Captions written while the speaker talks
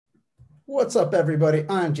What's up, everybody?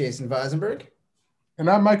 I'm Jason Weisenberg. And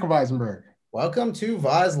I'm Michael Weisenberg. Welcome to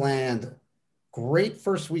Vizeland. Great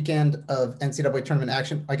first weekend of NCAA tournament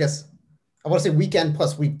action. I guess I want to say weekend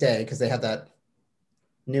plus weekday because they had that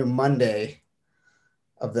new Monday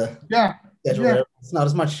of the Yeah, schedule yeah. there. It's not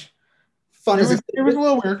as much fun It as was it it could was be. a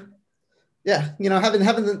little weird. Yeah,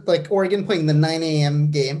 having like Oregon playing the 9 a.m.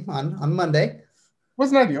 game on Monday.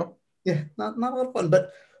 Wasn't ideal. Yeah, not a lot of fun,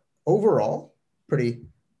 but overall, pretty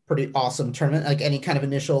awesome tournament. Like any kind of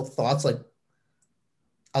initial thoughts, like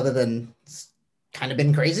other than it's kind of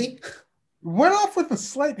been crazy. Went off with a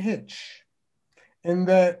slight hitch in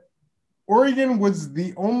that Oregon was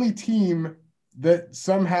the only team that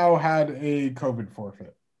somehow had a COVID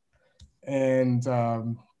forfeit, and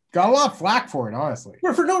got a lot of flack for it. Honestly,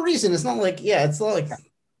 For no reason. It's not like, yeah, it's not like yeah,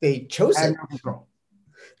 they chose I had it. no control.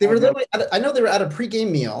 They I were had no. literally, I know they were at a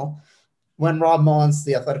pregame meal when Rob Mullins,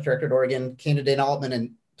 the athletic director at Oregon, came to Dana Altman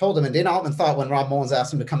and told him. And Dana Altman thought when Rob Mullins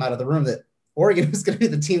asked him to come out of the room that Oregon was going to be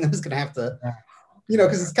the team that was going to have to, Yeah.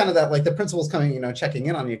 because it's kind of that like the principal's coming, checking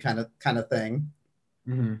in on you kind of thing.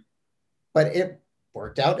 Mm-hmm. But it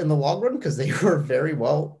worked out in the long run because they were very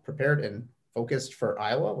well prepared and focused for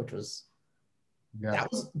Iowa, which was Yeah.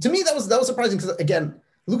 that was to me that was surprising because again,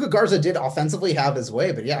 Luka Garza did offensively have his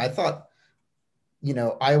way, but yeah, I thought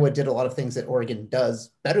Iowa did a lot of things that Oregon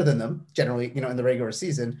does better than them generally, in the regular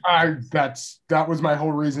season. That was my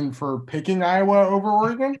whole reason for picking Iowa over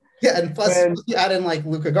Oregon. Yeah, and plus And you add in like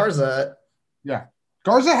Luka Garza. yeah,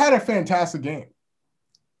 Garza had a fantastic game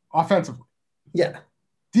offensively. Yeah,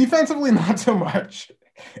 Defensively, not so much.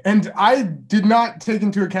 And I did not take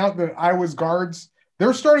into account that Iowa's guards,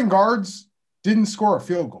 their starting guards didn't score a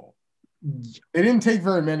field goal. They didn't take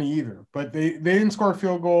very many either, but they didn't score a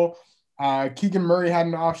field goal. Keegan Murray had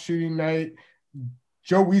an off shooting night.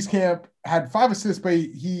 Joe Wieskamp had 5 assists, but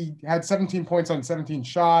he had 17 points on 17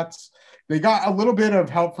 shots. They got a little bit of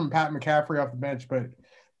help from Pat McCaffrey off the bench, but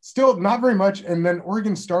still not very much. And then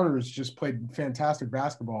Oregon starters just played fantastic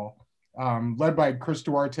basketball, led by Chris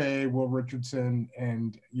Duarte, Will Richardson,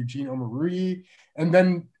 and Eugene Omoruyi. And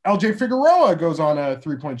then LJ Figueroa goes on a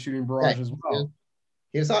three-point shooting yeah, barrage as well.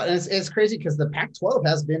 he was hot, and it's crazy because the Pac-12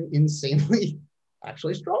 has been insanely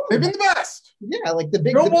actually strong. They've been the best. Yeah, like the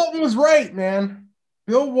big. Bill Walton was right, man.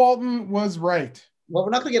 Bill Walton was right. Well, we're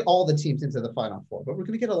not going to get all the teams into the Final Four, but we're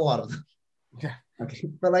going to get a lot of them. Yeah. Okay,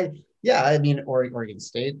 but like, yeah, I mean, Oregon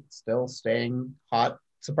State still staying hot,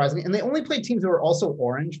 surprisingly, and they only played teams that were also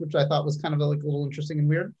orange, which I thought was kind of like a little interesting and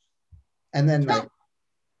weird. And then like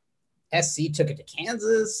SC took it to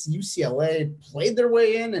Kansas, UCLA played their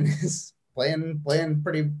way in and is playing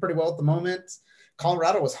pretty well at the moment.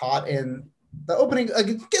 Colorado was hot in the opening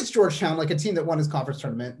against Georgetown, like a team that won his conference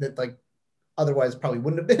tournament that like otherwise probably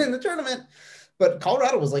wouldn't have been in the tournament. But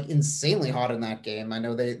Colorado was like insanely hot in that game. I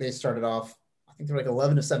know they started off, I think they're like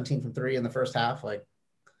 11 to 17 from three in the first half. Like,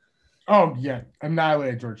 oh yeah,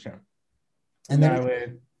 annihilated Georgetown. and then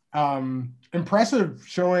Annihilated. Impressive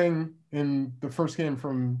showing in the first game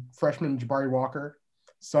from freshman Jabari Walker,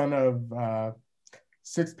 son of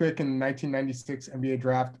sixth pick in 1996 NBA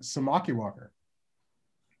draft, Samaki Walker.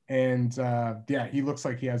 And yeah, he looks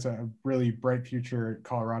like he has a really bright future at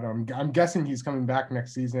Colorado. I'm guessing he's coming back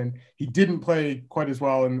next season. He didn't play quite as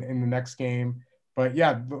well in the next game, but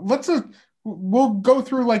yeah, we'll go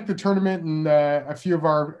through like the tournament and a few of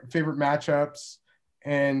our favorite matchups.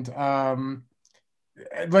 And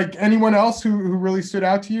like anyone else who really stood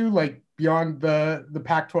out to you, like beyond the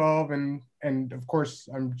Pac-12 and of course,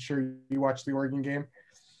 I'm sure you watched the Oregon game.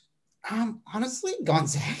 honestly,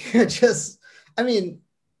 Gonzaga just, I mean,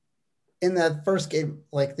 in that first game,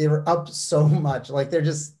 like they were up so much. Like they're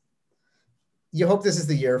just, you hope this is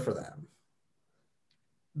the year for them.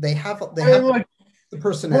 They have Like, the well,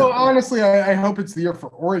 personnel. honestly, I hope it's the year for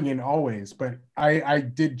Oregon always, but I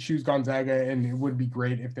did choose Gonzaga, and it would be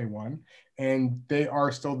great if they won. And they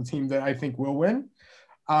are still the team that I think will win.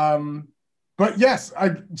 Um, but yes,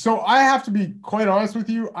 so I have to be quite honest with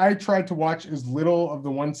you. I tried to watch as little of the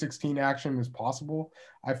 116 action as possible.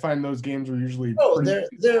 I find those games are usually Oh, pretty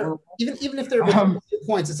they're horrible. even if they're within Um, 2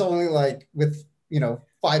 points, it's only like with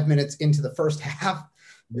 5 minutes into the first half.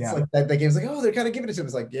 It's yeah. like that game's like, oh, they're kind of giving it to him.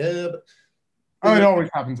 It's like, yeah, but Oh, it always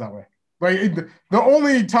happens that way. Like the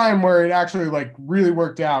only time where it actually like really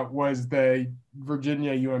worked out was the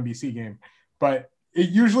Virginia UMBC game, but it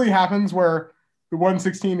usually happens where the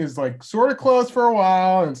 116 is like sort of close for a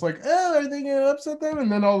while, and it's like, oh, are they gonna upset them?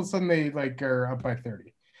 And then all of a sudden they like are up by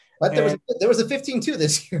 30. but there was And there was a 15-2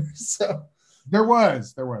 this year. So there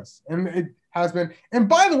was, and it has been. And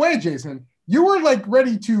by the way, Jason, you were like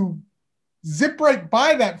ready to zip right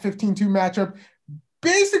by that 15-2 matchup,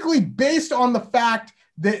 basically based on the fact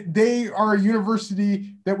They are a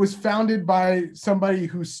university that was founded by somebody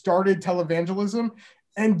who started televangelism.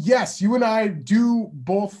 And yes, you and I do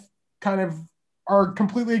both kind of are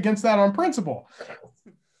completely against that on principle.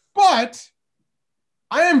 But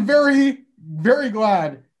I am very, very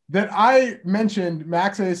glad that I mentioned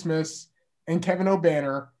Max A. Smith and Kevin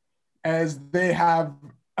O'Banner, as they have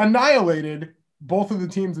annihilated both of the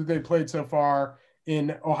teams that they played so far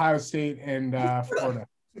in Ohio State and Florida.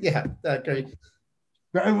 Yeah, great.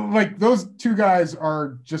 Like those two guys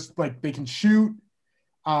are just like, they can shoot.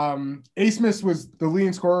 A. Smith was the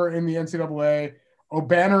leading scorer in the NCAA.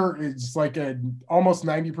 O'Banner is like an almost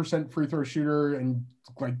 90% free throw shooter and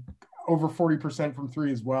like over 40% from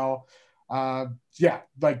three as well. Yeah,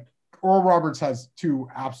 like Oral Roberts has two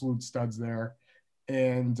absolute studs there.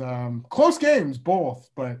 And close games both,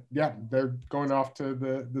 but yeah, they're going off to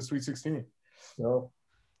the Sweet 16. So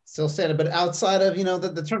still standing, but outside of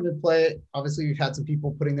the tournament play, obviously we've had some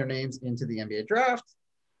people putting their names into the NBA draft.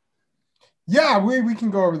 Yeah, we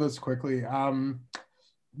can go over this quickly.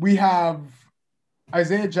 We have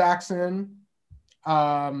Isaiah Jackson,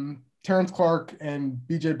 Terrence Clark, and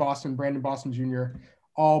BJ Boston, Brandon Boston Jr.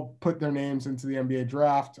 all put their names into the NBA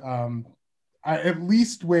draft. At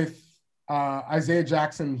least with Isaiah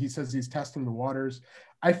Jackson, he says he's testing the waters.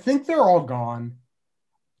 I think they're all gone.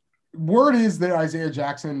 Word is that Isaiah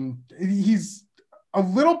Jackson, he's a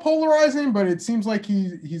little polarizing, but it seems like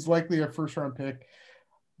he's likely a first-round pick.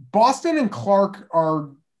 Boston and Clark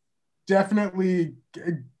are definitely,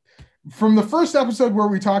 from the first episode where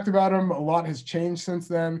we talked about him, a lot has changed since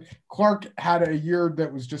then. Clark had a year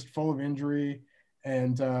that was just full of injury,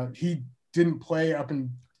 and he didn't play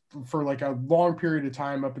for like a long period of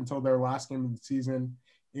time up until their last game of the season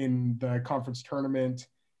in the conference tournament,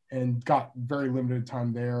 and got very limited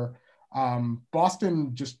time there.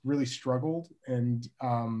 Boston just really struggled and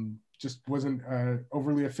just wasn't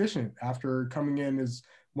overly efficient after coming in as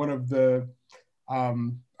one of the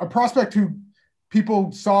a prospect who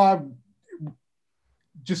people saw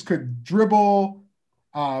just could dribble,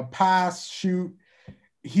 pass, shoot.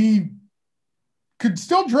 He could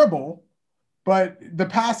still dribble, but the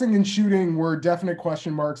passing and shooting were definite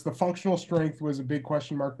question marks. The functional strength was a big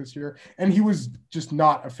question mark this year, and he was just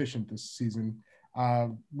not efficient this season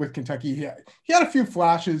with Kentucky. He had a few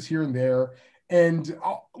flashes here and there, and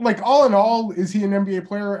like all in all, is he an NBA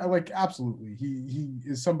player? Like absolutely, he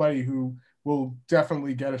is somebody who will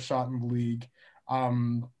definitely get a shot in the league.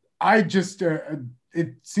 I just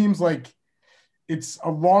it seems like it's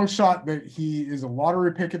a long shot that he is a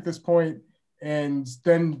lottery pick at this point. And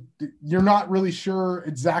then you're not really sure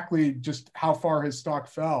exactly just how far his stock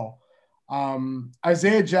fell.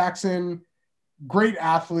 Isaiah Jackson, great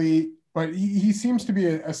athlete, but he seems to be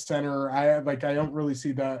a center. I don't really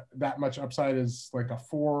see that much upside as like a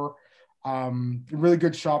four. Really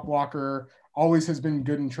good shot blocker, always has been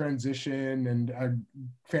good in transition, and a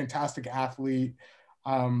fantastic athlete.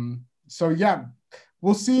 So yeah,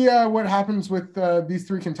 we'll see what happens with these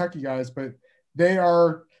three Kentucky guys, but they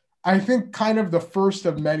are, I think, kind of the first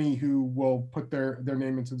of many who will put their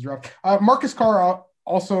name into the draft. Marcus Carr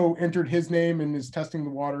also entered his name and is testing the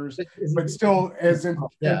waters, but still has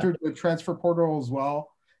entered the transfer portal as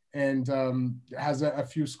well, and has a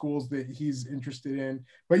few schools that he's interested in.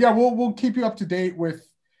 But yeah, we'll keep you up to date with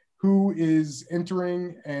who is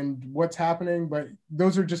entering and what's happening. But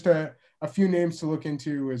those are just a few names to look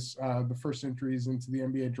into as the first entries into the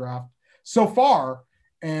NBA draft so far.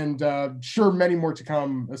 And sure, many more to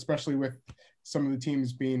come, especially with some of the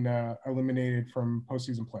teams being eliminated from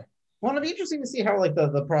postseason play. Well, it'll be interesting to see how like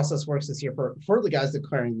the process works this year for the guys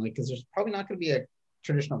declaring, like, because there's probably not going to be a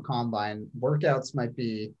traditional combine. Workouts might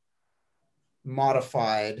be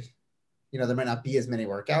modified. There might not be as many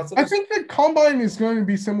workouts. I think the combine is going to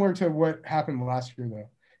be similar to what happened last year, though.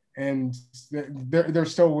 And there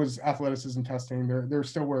still was athleticism testing. There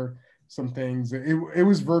still were some things. It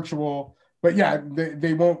was virtual. But yeah,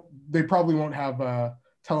 they probably won't have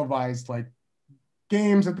televised like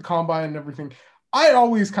games at the combine and everything. I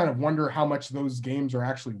always kind of wonder how much those games are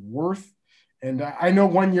actually worth. And I know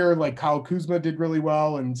one year like Kyle Kuzma did really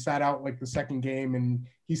well and sat out like the second game, and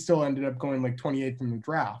he still ended up going like 28th in the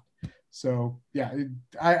draft. So yeah,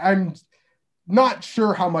 I'm not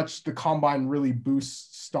sure how much the combine really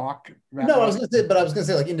boosts stock. I was gonna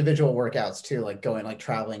say like individual workouts too, like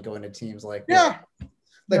traveling, going to teams like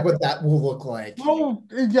what that will look like. Well,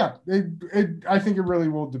 yeah, I think it really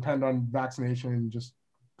will depend on vaccination and just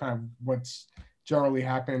kind of what's generally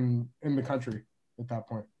happened in the country at that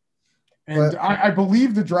point. And I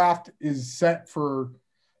believe the draft is set for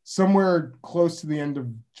somewhere close to the end of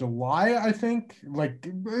July, I think. Like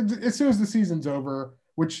as soon as the season's over,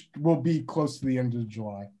 which will be close to the end of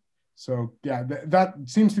July. So yeah, that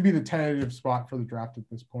seems to be the tentative spot for the draft at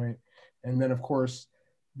this point. And then of course,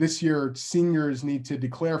 this year seniors need to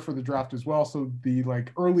declare for the draft as well. So the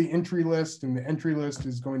like early entry list and the entry list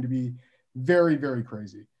is going to be very, very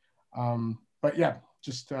crazy. But yeah,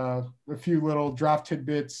 just a few little draft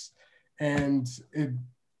tidbits, and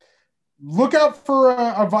look out for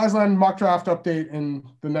a Viceland mock draft update in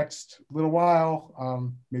the next little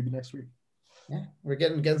while, maybe next week. Yeah, we're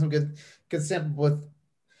getting some good sample.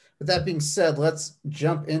 With that being said, let's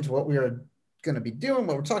jump into what we are going to be doing,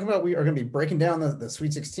 what we're talking about. We are going to be breaking down the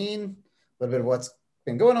Sweet 16, a little bit of what's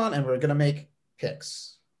been going on, and we're going to make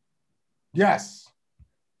picks. Yes.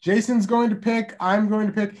 Jason's going to pick. I'm going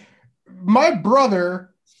to pick. My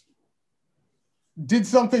brother did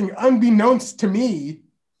something unbeknownst to me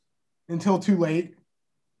until too late.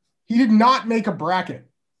 He did not make a bracket.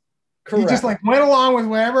 Correct. He just like went along with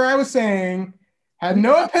whatever I was saying, had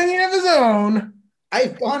no opinion of his own.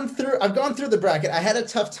 I've gone through the bracket. I had a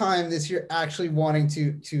tough time this year actually wanting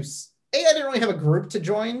to I didn't really have a group to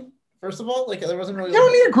join, first of all. Like there wasn't really. You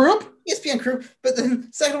don't need a group. ESPN group. But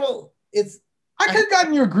then second of all, I could have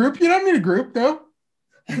gotten you a group. You don't need a group, though.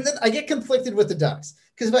 And then I get conflicted with the Ducks.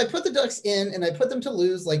 Because if I put the Ducks in and I put them to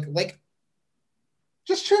lose, like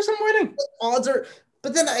just choose them winning. Odds are,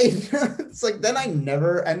 but then it's like then I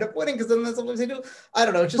never end up winning because then sometimes I do. I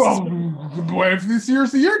don't know. It's just what if this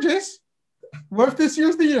year's the year, Jace? What if this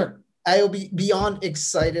year's the year? I will be beyond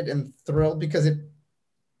excited and thrilled because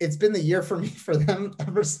it's been the year for them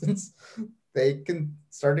ever since they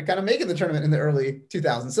started kind of making the tournament in the early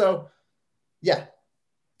 2000s. So yeah,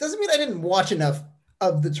 doesn't mean I didn't watch enough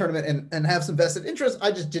of the tournament and have some vested interest.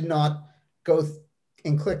 I just did not go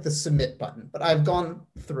and click the submit button, but I've gone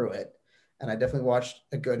through it and I definitely watched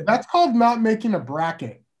a good. That's called not making a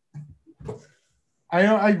bracket.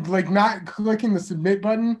 I like not clicking the submit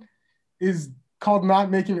button is called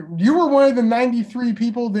not making it. You were one of the 93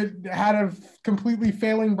 people that had a completely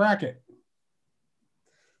failing bracket.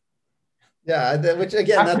 Yeah, which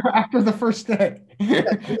again, after the first day. Yeah,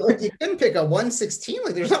 like you couldn't pick a 116.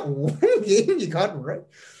 Like there's not one game you got right.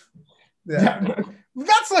 Yeah,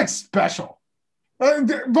 that's like special.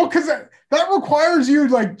 Because that requires you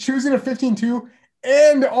like choosing a 15-2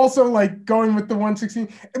 and also like going with the 116.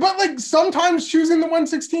 But like sometimes choosing the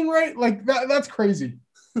 116 right, like that's crazy.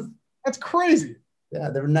 That's crazy. Yeah,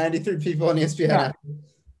 there were 93 people on ESPN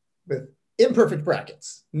with imperfect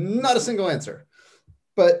brackets. Not a single answer.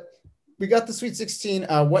 But we got the Sweet 16.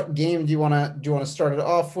 What game do you want to start it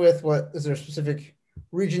off with? What is there a specific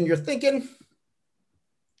region you're thinking?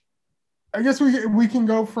 I guess we can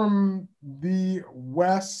go from the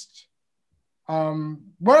West.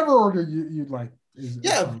 Whatever order you'd like.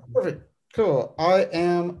 Yeah, perfect. Cool. I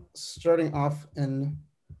am starting off in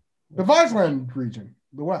the Viceland region,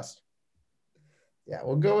 the West. Yeah,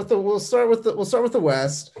 we'll start with the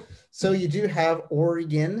West. So you do have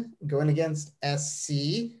Oregon going against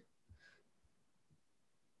SC.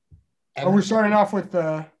 We're starting off with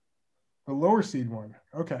the lower seed one.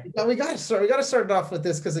 Okay. Yeah, we got to start it off with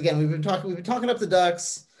this because again, we've been talking up the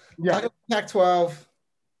Ducks. Yeah. Talking up Pac-12.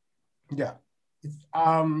 Yeah.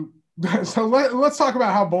 So let's talk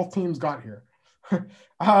about how both teams got here.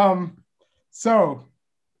 So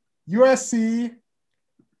USC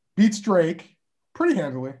beats Drake pretty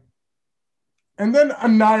handily, and then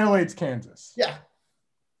annihilates Kansas. Yeah.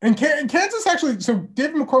 And Kansas actually, so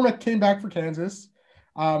David McCormick came back for Kansas.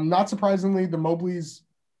 Not surprisingly, the Mobleys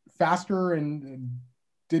faster and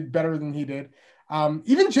did better than he did.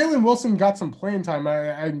 Even Jalen Wilson got some playing time.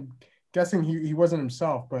 I'm guessing he wasn't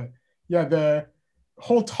himself, but yeah, the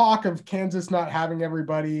whole talk of Kansas not having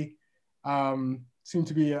everybody seemed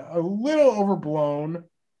to be a little overblown.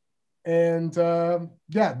 And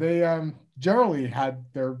yeah, they generally had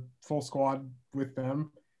their full squad with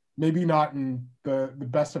them. Maybe not in the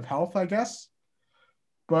best of health, I guess.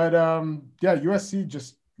 But yeah, USC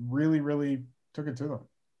just really, really took it to them.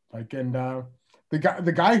 Like, and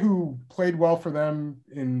the guy who played well for them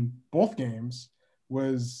in both games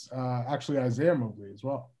was actually Isaiah Mobley as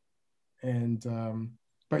well. And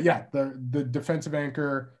but yeah, the defensive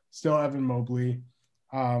anchor still Evan Mobley.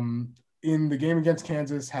 In the game against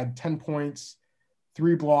Kansas, had 10 points,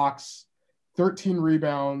 3 blocks, 13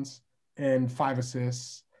 rebounds, and 5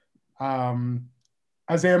 assists.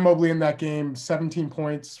 Isaiah Mobley in that game, 17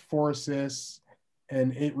 points, 4 assists,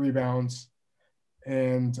 and 8 rebounds.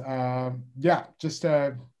 And yeah, just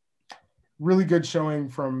a really good showing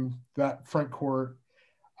from that front court.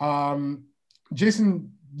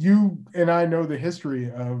 Jason, you and I know the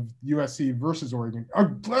history of USC versus Oregon.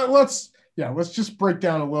 Let's just break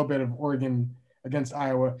down a little bit of Oregon against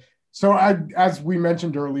Iowa. So as we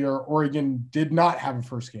mentioned earlier, Oregon did not have a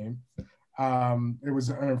first game. It was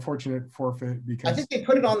an unfortunate forfeit I because think they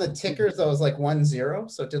put it on the tickers that was like 1-0,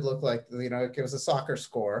 so it did look like, it was a soccer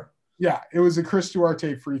score. yeah, it was a Chris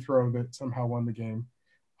Duarte free throw that somehow won the game.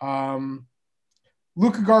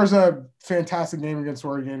 Luka Garza, fantastic game against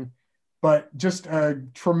Oregon, but just a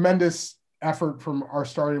tremendous effort from our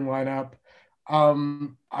starting lineup.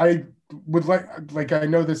 I would like I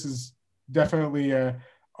know this is definitely a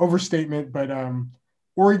overstatement, but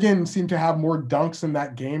Oregon seemed to have more dunks in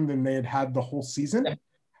that game than they had the whole season.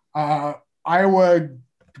 Iowa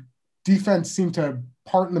defense seemed to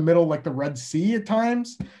part in the middle like the Red Sea at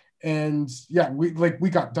times. And yeah, we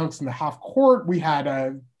got dunks in the half court. We had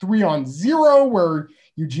a 3-on-0 where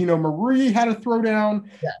Eugenio Marie had a throwdown.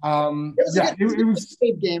 It was a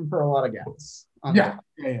good game for a lot of guys. Yeah.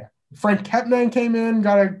 Frank Kepman came in,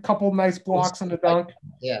 got a couple nice blocks on the dunk.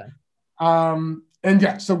 Yeah.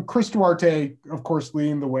 So Chris Duarte, of course,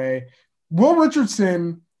 leading the way. Will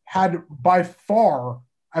Richardson had by far,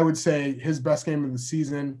 I would say, his best game of the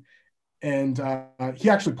season. And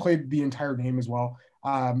he actually played the entire game as well.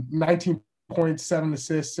 19 points, 7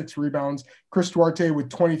 assists, 6 rebounds. Chris Duarte with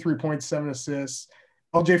 23 points, 7 assists.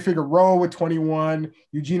 LJ Figueroa with 21.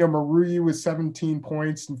 Eugenio Marie with 17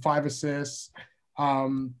 points and 5 assists.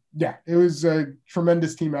 It was a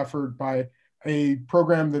tremendous team effort by a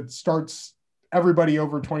program that starts everybody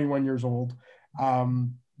over 21 years old.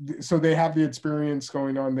 So they have the experience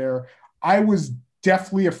going on there. I was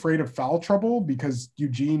definitely afraid of foul trouble because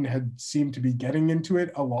Eugene had seemed to be getting into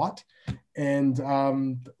it a lot. And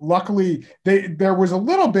luckily, there was a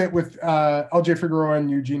little bit with LJ Figueroa and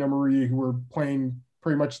Eugenio Marie, who were playing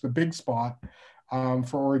pretty much the big spot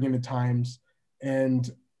for Oregon at times. And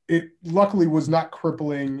it luckily was not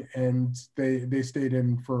crippling, and they stayed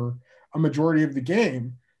in for a majority of the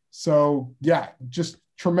game. So, yeah, just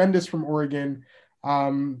tremendous from Oregon.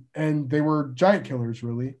 And they were giant killers,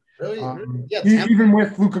 really. Really? Yeah, even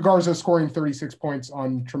with Luka Garza scoring 36 points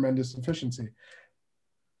on tremendous efficiency.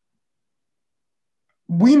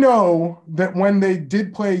 We know that when they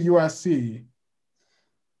did play USC,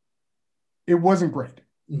 it wasn't great.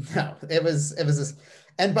 No, it was this.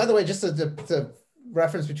 And by the way, just the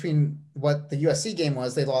reference between what the USC game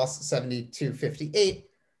was, they lost 72-58.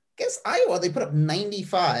 Against Iowa, they put up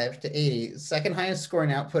 95-80, second highest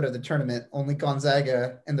scoring output of the tournament. Only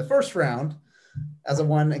Gonzaga in the first round, as a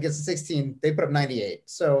 1 against the 16, they put up 98.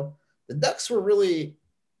 So the Ducks were really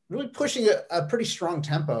pushing a pretty strong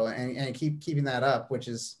tempo and keeping that up, which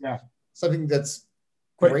is something that's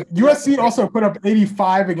great. But USC also put up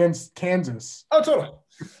 85 against Kansas. Oh, totally.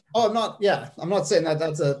 Oh, I'm not saying that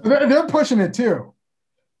that's a... They're pushing it too.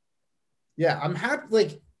 Yeah, I'm happy.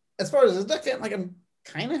 Like, as far as a Duck fan, like, I'm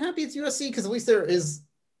kind of happy it's USC because at least there is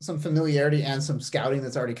some familiarity and some scouting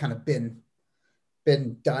that's already kind of been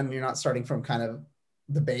done. You're not starting from kind of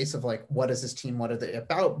the base of like, what is this team? What are they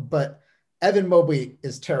about? But Evan Mobley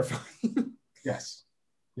is terrifying. Yes.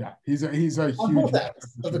 Yeah. He's a huge of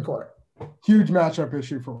the court. Huge matchup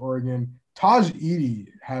issue for Oregon. Taj Edey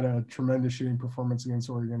had a tremendous shooting performance against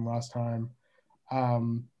Oregon last time.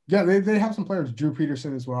 They have some players, Drew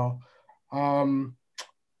Peterson as well.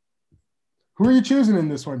 Who are you choosing in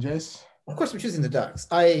this one, Jace? Of course, I'm choosing the Ducks.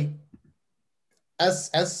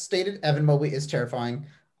 As stated, Evan Mobley is terrifying.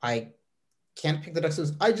 I can't pick the Ducks.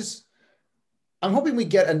 I'm hoping we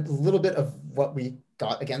get a little bit of what we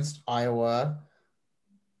got against Iowa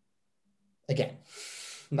again.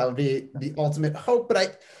 That would be the ultimate hope.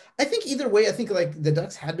 But I think either way, I think like the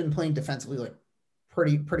Ducks had been playing defensively like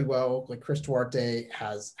pretty well. Like Chris Duarte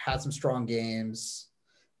has had some strong games.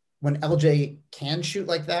 When LJ can shoot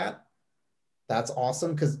like that, that's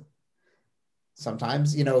awesome because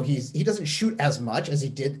sometimes, he doesn't shoot as much as he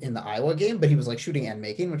did in the Iowa game, but he was like shooting and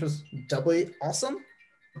making, which was doubly awesome.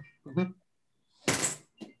 Mm-hmm.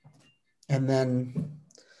 And then,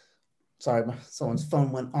 sorry, someone's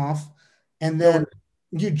phone went off. And then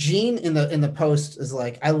Eugene in the post is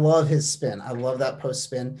like, I love his spin. I love that post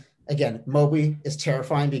spin. Again, Mobley is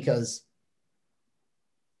terrifying because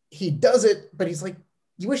he does it, but he's like,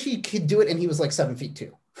 you wish he could do it, and he was like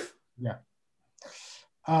 7'2". Yeah.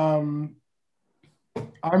 I'm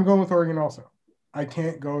going with Oregon also. I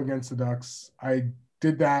can't go against the Ducks. I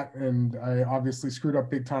did that, and I obviously screwed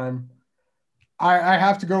up big time. I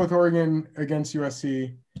have to go with Oregon against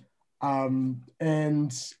USC.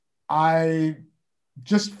 And I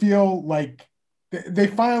just feel like they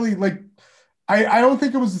finally, like, I don't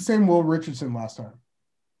think it was the same Will Richardson last time.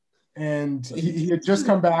 And he had just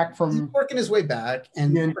come back from... He's working his way back.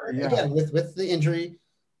 And again, with the injury,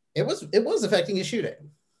 it was affecting his shooting.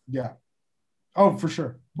 Yeah. Oh, for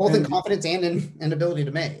sure. both in And confidence and in ability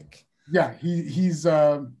to make. yeah, he's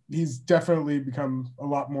definitely become a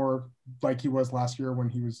lot more like he was last year when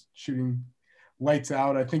he was shooting lights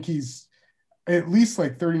out. I think he's at least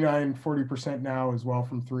like 39-40% now as well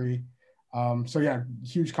from three. So yeah,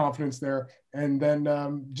 huge confidence there. And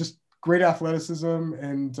then just great athleticism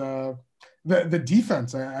and the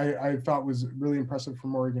defense I thought was really impressive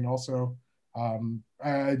from Oregon also.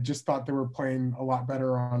 I just thought they were playing a lot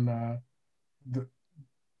better on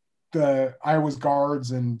the Iowa's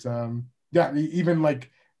guards and yeah, even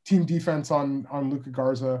like team defense on Luka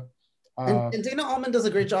Garza. And Dana Allman does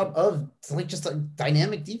a great job of like just like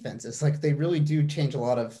dynamic defense. It's like they really do change a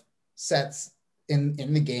lot of sets in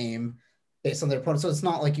the game based on their opponent. So it's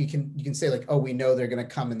not like you can say like, oh, we know they're going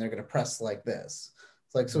to come and they're going to press like this.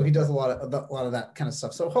 It's like so he does a lot of that kind of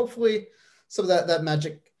stuff. So hopefully some of that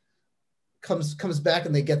magic comes back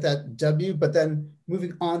and they get that W. But then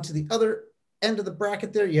moving on to the other end of the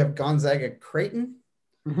bracket, there you have Gonzaga Creighton.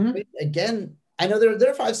 Mm-hmm. Again, I know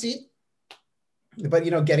they're a 5 seed. But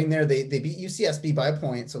getting there, they beat UCSB by a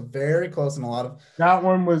point, so very close. And that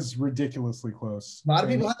one was ridiculously close. A lot of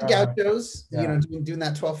people had the Gauchos, yeah. doing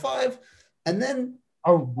that 12-5. And then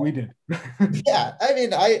we did. yeah, I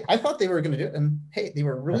mean, I thought they were going to do it, and hey, they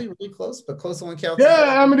were really really close, but close only counts.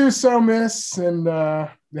 Yeah, Amadou so miss, and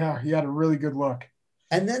yeah, he had a really good look.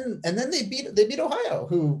 And then they beat Ohio,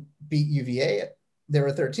 who beat UVA. They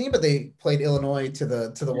were 13, but they played Illinois to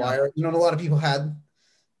the wire. A lot of people had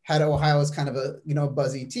Ohio as kind of a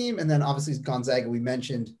buzzy team, and then obviously Gonzaga, we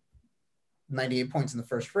mentioned 98 points in the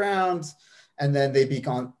first round, and then they beat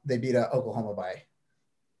Oklahoma by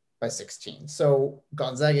 16. So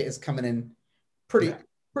Gonzaga is coming in pretty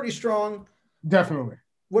strong. Definitely.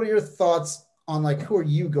 What are your thoughts on like who are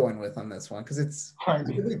you going with on this one? Because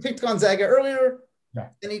we picked Gonzaga earlier. Yeah.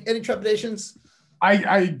 Any trepidations?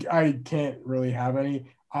 I can't really have any.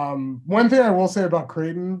 One thing I will say about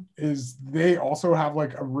Creighton is they also have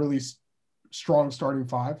like a really strong starting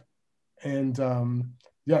five, and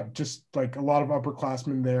yeah, just like a lot of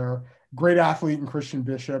upperclassmen there. Great athlete in Christian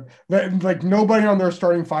Bishop. Like nobody on their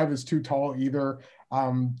starting five is too tall either.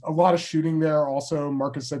 A lot of shooting there. Also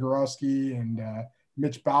Marcus Zagorowski and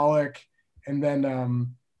Mitch Ballack, and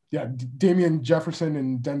then yeah, Damian Jefferson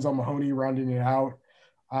and Denzel Mahoney rounding it out.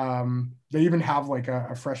 They even have like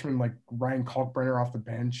a freshman like Ryan Kalkbrenner off the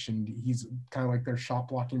bench, and he's kind of like their shot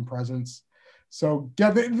blocking presence. So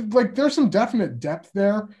yeah, there's some definite depth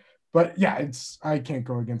there, but yeah, I can't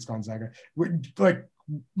go against Gonzaga. Like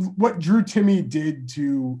what Drew Timme did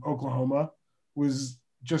to Oklahoma was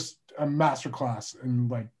just a masterclass in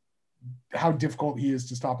like how difficult he is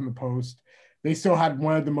to stop in the post. They still had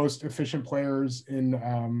one of the most efficient players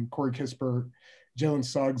in Corey Kispert. Jalen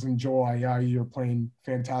Suggs and Joel Ayayi are playing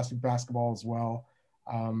fantastic basketball as well.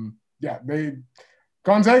 Yeah,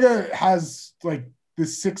 Gonzaga has like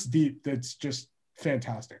this 6 deep that's just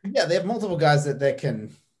fantastic. Yeah, they have multiple guys that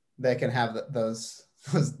can have those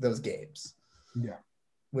games. Yeah,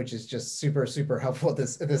 which is just super super helpful at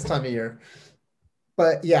this time of year.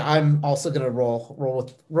 But yeah, I'm also gonna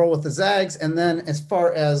roll with the Zags, and then as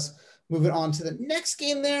far as moving on to the next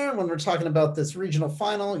game there, when we're talking about this regional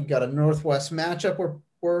final, you got a Northwest matchup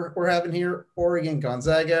we're having here, Oregon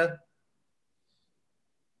Gonzaga.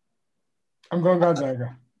 I'm going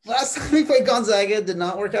Gonzaga. Last time we played Gonzaga, did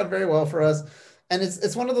not work out very well for us, and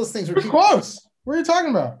it's one of those things where we're close. What are you talking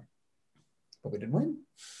about? But we didn't win.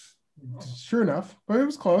 Sure enough, but it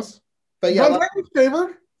was close. But yeah, Gonzaga's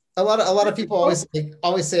favored. A lot of people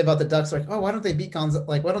always say about the Ducks, like, oh, why don't they beat Gonzaga?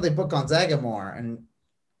 Like, why don't they book Gonzaga more? And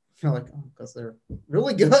like, oh, because they're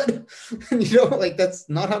really good. And like that's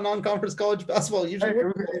not how non-conference college basketball usually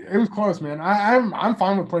works. It was close, man. I'm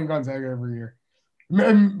fine with playing Gonzaga every year.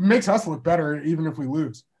 It makes us look better even if we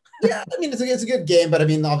lose. Yeah, I mean it's a good game, but I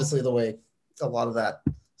mean obviously the way a lot of that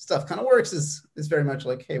stuff kind of works is very much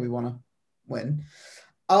like, hey, we want to win.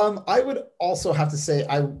 I would also have to say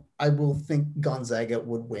I will think Gonzaga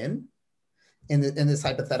would win in this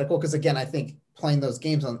hypothetical, because again, I think playing those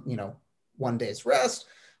games on 1 day's rest,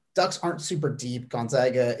 Ducks aren't super deep.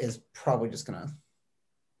 Gonzaga is probably just gonna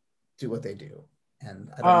do what they do, and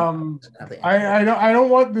I don't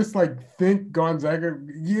want this like think Gonzaga.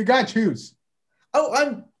 You gotta choose. Oh,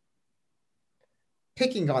 I'm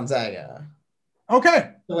picking Gonzaga.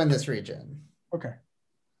 Okay. To win this region. Okay.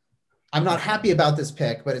 I'm not happy about this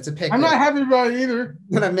pick, but it's a pick. I'm not happy about it either.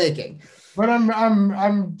 That I'm making. But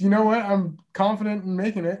I'm you know what? I'm confident in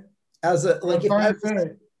making it.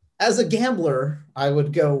 As a gambler, I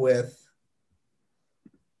would go with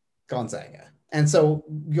Gonzaga. And so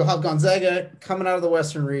you'll have Gonzaga coming out of the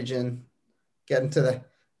Western region, getting to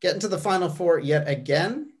the Final Four yet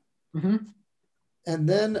again. Mm-hmm. And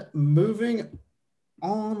then moving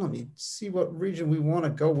on, let me see what region we want to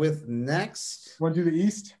go with next. Want to do the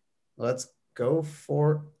East? Let's go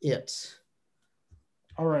for it.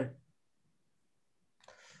 All right.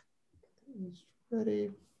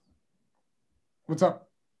 Ready. What's up?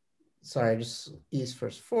 Sorry, just East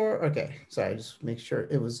first four. Okay, sorry, just make sure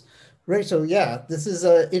it was right. So yeah, this is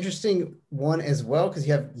an interesting one as well because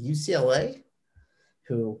you have UCLA,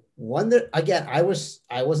 who won their again. I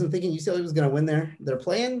wasn't thinking UCLA was going to win their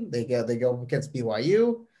playing. They go against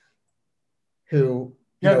BYU, who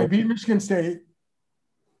Yeah, they beat Michigan State.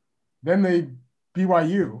 Then they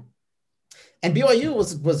BYU. And BYU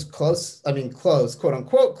was close. I mean, close, quote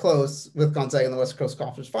unquote, close with Gonzaga in the West Coast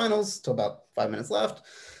Conference Finals till about 5 minutes left.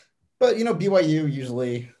 But BYU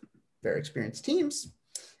usually very experienced teams.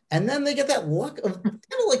 And then they get that luck of kind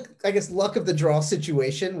of like, I guess, luck of the draw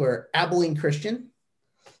situation where Abilene Christian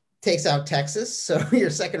takes out Texas. So your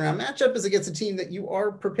second round matchup is against a team that you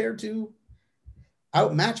are prepared to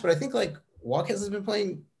outmatch. But I think like Waukes has been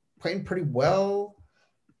playing pretty well.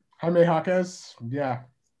 Jaime Jaquez, yeah.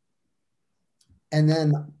 And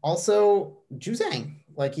then also Juzang,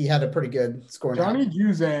 like he had a pretty good score. Johnny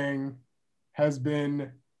Juzang has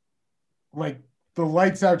been like the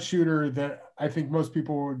lights out shooter that I think most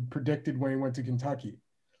people predicted when he went to Kentucky.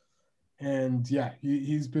 And yeah,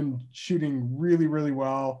 he's been shooting really, really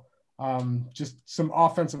well. Just some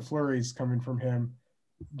offensive flurries coming from him.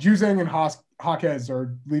 Juzang and Jaquez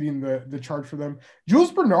are leading the charge for them.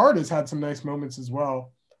 Jules Bernard has had some nice moments as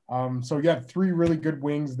well. So yeah, 3 really good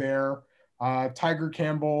wings there. Tiger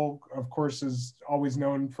Campbell, of course, is always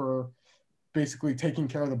known for basically taking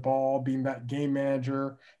care of the ball, being that game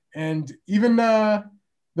manager. And even the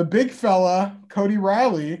big fella, Cody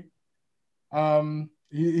Riley,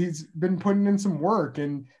 he's been putting in some work.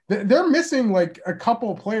 And they're missing like a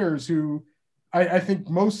couple players who I think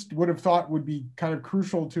most would have thought would be kind of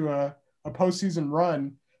crucial to a postseason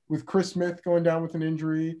run, with Chris Smith going down with an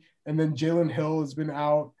injury, and then Jalen Hill has been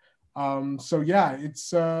out. So yeah,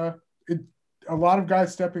 it's a lot of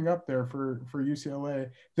guys stepping up there for UCLA.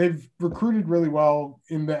 They've recruited really well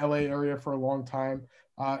in the LA area for a long time.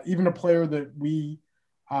 Even a player that we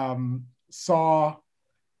saw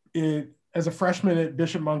it as a freshman at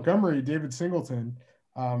Bishop Montgomery, David Singleton,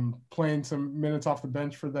 playing some minutes off the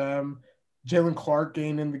bench for them. Jalen Clark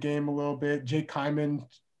getting in the game a little bit. Jake Kyman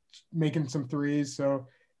making some threes. So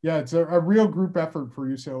yeah, it's a real group effort for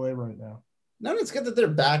UCLA right now. No, it's good that they're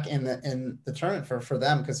back in the tournament for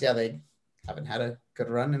them, because yeah, they haven't had a good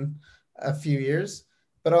run in a few years.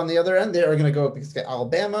 But on the other end, they are going to go up against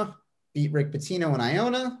Alabama, beat Rick Pitino and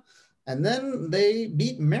Iona, and then they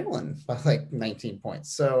beat Maryland by like 19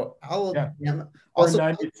 points. So Alabama also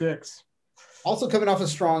 96. Also coming off a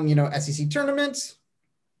strong, SEC tournament.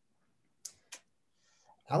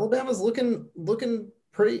 Alabama's looking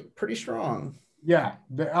pretty strong. Yeah,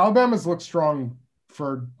 the Alabama's looked strong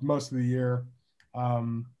for most of the year.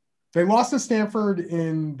 They lost to Stanford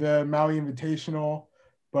in the Maui Invitational,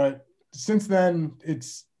 but since then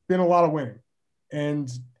it's been a lot of winning, and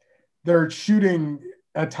their shooting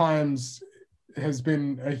at times has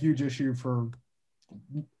been a huge issue for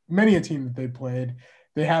many a team that they played.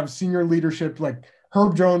 They have senior leadership, like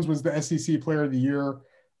Herb Jones was the SEC Player of the Year,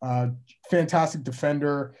 fantastic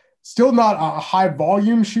defender, still not a high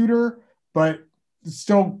volume shooter, but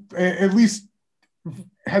still at least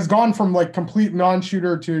has gone from like complete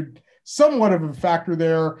non-shooter to somewhat of a factor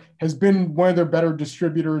there, has been one of their better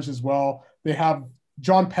distributors as well. They have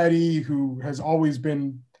John Petty, who has always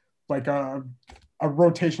been like a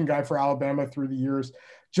rotation guy for Alabama through the years.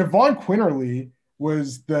 Javon Quinterly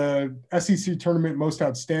was the SEC tournament most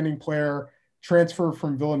outstanding player, transfer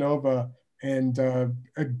from Villanova, and a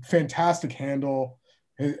fantastic handle,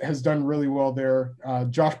 has done really well there.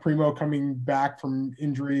 Josh Primo coming back from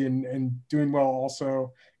injury and doing well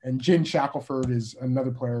also. And Jaden Shackelford is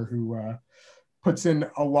another player who puts in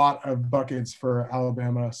a lot of buckets for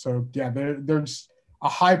Alabama. So yeah, they're just a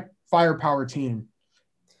high firepower team.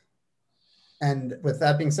 And with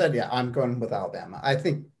that being said, yeah, I'm going with Alabama. I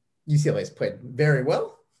think UCLA's played very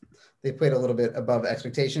well. They played a little bit above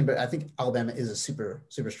expectation, but I think Alabama is a super,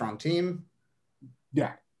 super strong team.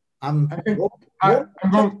 Yeah. I'm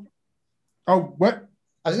going. Oh, what?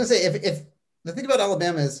 I was going to say, if the thing about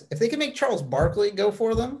Alabama is if they can make Charles Barkley go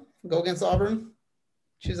for them, go against Auburn,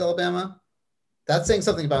 choose Alabama, that's saying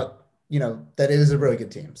something about, that it is a really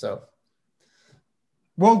good team. So.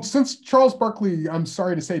 Well, since Charles Barkley, I'm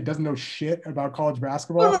sorry to say, doesn't know shit about college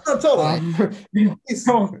basketball. No, totally.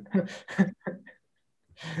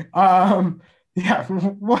 Yeah,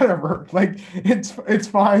 whatever. Like it's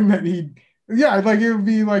fine that he Yeah, like it would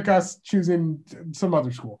be like us choosing some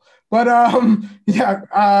other school. But yeah,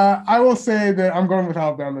 I will say that I'm going with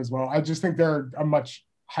Alabama as well. I just think they're a much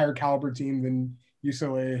higher caliber team than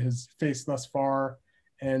UCLA has faced thus far.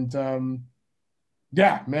 And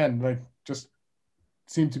yeah, man, like just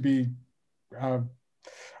seem to be uh,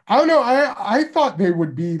 I don't know. I thought they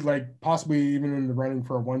would be like possibly even in the running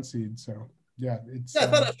for a 1 seed. So yeah, it's Yeah, I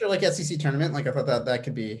thought after like SEC tournament, like I thought that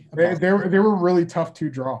could be a they were really tough to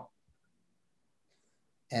draw.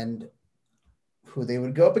 and who they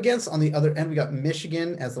would go up against on the other end, we got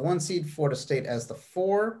Michigan as the 1 seed, Florida State as the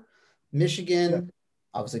 4. Yeah, Michigan,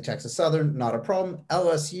 obviously Texas Southern, not a problem.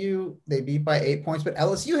 LSU, they beat by 8 points, but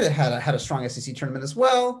LSU had a strong SEC tournament as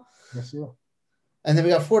well. yes, yeah. And then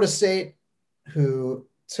we got Florida State, who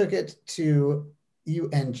took it to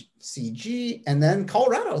UNCG, and then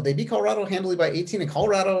Colorado. They beat Colorado handily by 18, and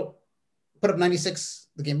Colorado put up 96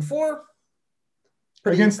 the game before.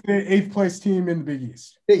 Pretty Against the 8th place team in the Big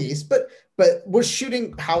East. Big East, but was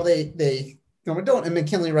shooting how they normally don't. And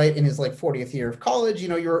McKinley Wright in his like 40th year of college, you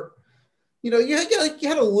had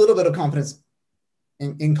a little bit of confidence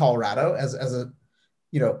in Colorado as a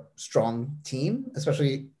strong team,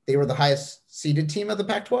 especially they were the highest seeded team of the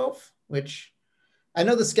Pac-12, which I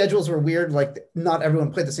know the schedules were weird. Like not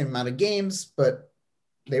everyone played the same amount of games, but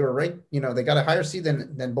they were ranked, they got a higher seed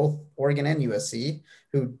than both Oregon and USC,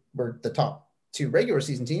 who were the top 2 regular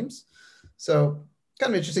season teams. So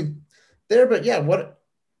kind of interesting there, but yeah,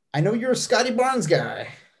 I know you're a Scotty Barnes guy,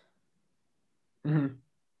 Mm-hmm.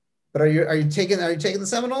 but are you taking the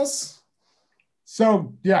Seminoles?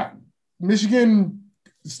 So yeah, Michigan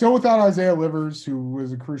still without Isaiah Livers, who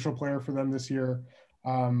was a crucial player for them this year.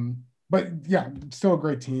 But yeah, still a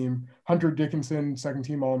great team. Hunter Dickinson, second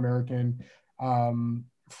team All-American.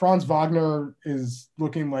 Franz Wagner is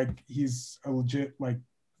looking like he's a legit, like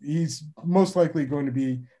he's most likely going to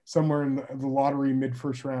be somewhere in the lottery mid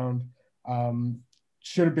first round.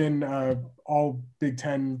 Should have been all Big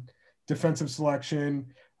Ten defensive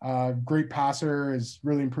selection. Great passer, has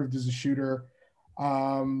really improved as a shooter.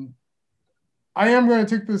 I am going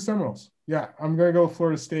to take the Seminoles. Yeah, I'm going to go with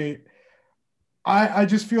Florida State. I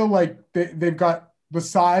just feel like they've got the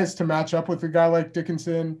size to match up with a guy like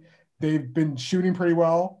Dickinson. They've been shooting pretty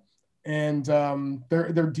well, and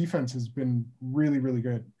their defense has been really, really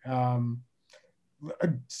good.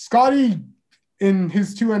 Scotty, in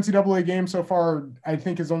his 2 NCAA games so far, I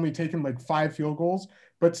think has only taken like 5 field goals,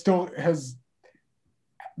 but still has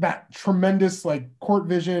that tremendous like court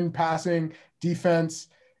vision, passing, defense,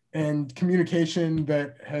 and communication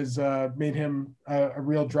that has made him a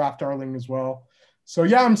real draft darling as well. So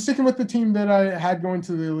yeah, I'm sticking with the team that I had going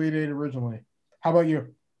to the Elite Eight originally. How about you?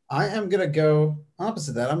 I am gonna go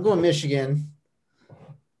opposite that. I'm going Michigan.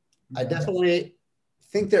 I definitely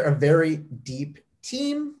think they're a very deep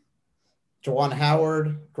team. Juwan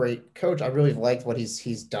Howard, great coach. I really liked what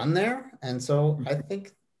he's done there, and so I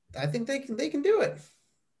think they can do it.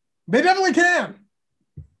 They definitely can.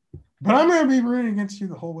 But I'm going to be rooting against you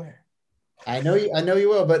the whole way. I know you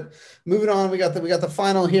will. But moving on, we got the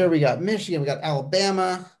final here. We got Michigan, we got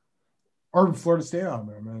Alabama, or Florida State,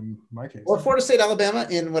 Alabama in my case, or Florida State, Alabama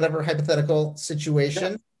in whatever hypothetical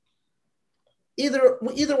situation. Yeah.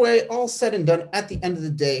 Either way, all said and done. At the end of the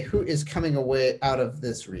day, who is coming away out of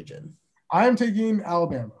this region? I am taking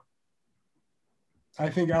Alabama. I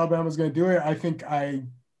think Alabama's going to do it. I think I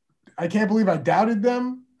can't believe I doubted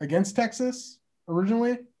them against Texas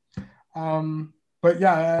originally. But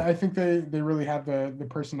yeah, I think they really have the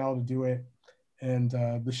personnel to do it, and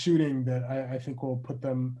the shooting that I think will put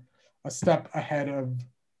them a step ahead of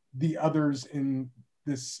the others in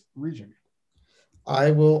this region.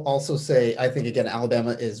 I will also say, I think again,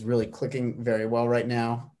 Alabama is really clicking very well right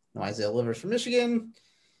now. No Isaiah Livers from Michigan,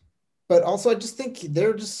 but also I just think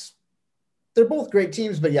they're both great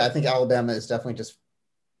teams. But yeah, I think Alabama is definitely just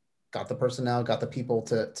got the personnel, got the people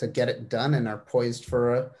to get it done, and are poised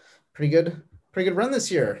for a pretty good run this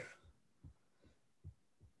year.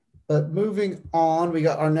 But moving on, we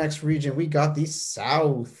got our next region. We got the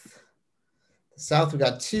South. The South, we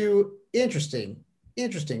got 2 interesting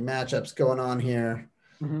matchups going on here.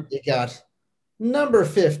 Mm-hmm. You got number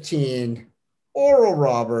 15, Oral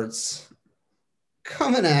Roberts,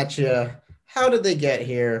 coming at you. How did they get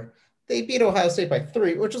here? They beat Ohio State by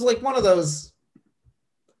 3, which is like one of those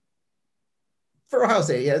for Ohio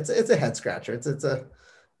State. Yeah, it's a head scratcher. It's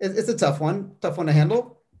a tough one to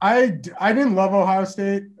handle. I didn't love Ohio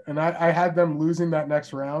State, and I had them losing that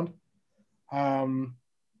next round.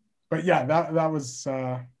 But yeah, that was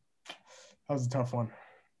a tough one.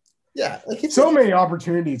 Yeah, like so many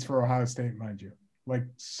opportunities for Ohio State, mind you, like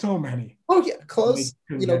so many. Oh yeah, close.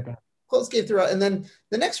 close game throughout. And then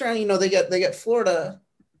the next round, they get Florida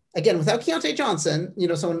again without Keontae Johnson,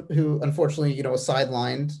 someone who unfortunately, was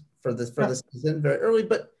sidelined for this season very early.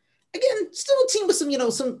 But again, still a team with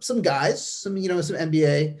some guys, some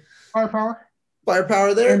NBA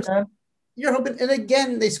firepower there. Amen. You're hoping, and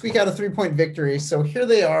again, they squeak out a 3-point victory. So here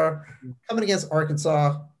they are coming against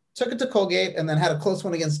Arkansas, took it to Colgate, and then had a close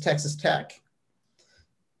one against Texas Tech.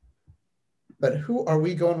 But who are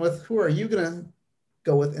we going with? Who are you going to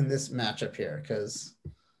go with in this matchup here? Because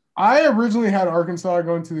I originally had Arkansas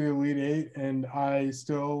going to the Elite Eight, and I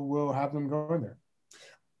still will have them going there.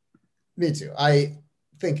 Me too. I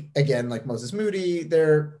think, again, like Moses Moody,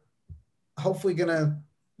 they're hopefully going to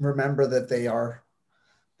remember that they are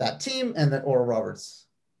that team and that Oral Roberts.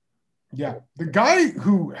 Yeah. The guy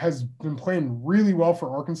who has been playing really well for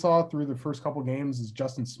Arkansas through the first couple games is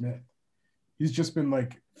Justin Smith. He's just been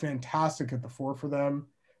like fantastic at the four for them.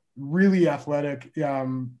 Really athletic. I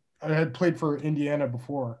had played for Indiana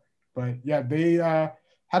before, but yeah, they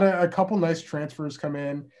had a couple nice transfers come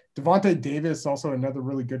in. Devontae Davis, also another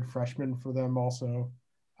really good freshman for them also.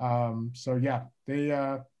 So yeah,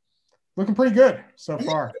 they looking pretty good so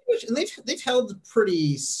far. And they've held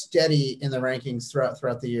pretty steady in the rankings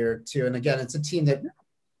throughout the year too. And again, it's a team that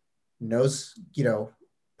knows,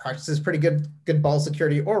 practices pretty good ball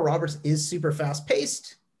security. Or Roberts is super fast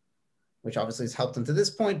paced, which obviously has helped them to this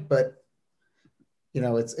point. But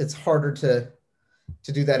it's harder to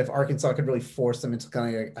do that if Arkansas could really force them into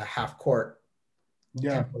kind of a half court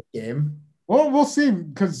game. Well, we'll see,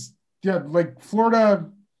 because like Florida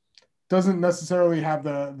doesn't necessarily have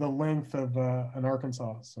the length of an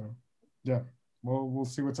Arkansas. So yeah, we'll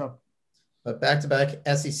see what's up. But back-to-back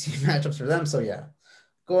SEC matchups for them. So yeah,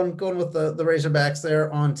 going with the Razorbacks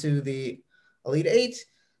there onto the Elite Eight.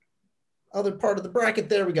 Other part of the bracket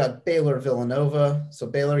there, we got Baylor Villanova. So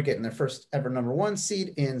Baylor getting their first ever number 1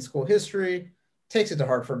 seed in school history, takes it to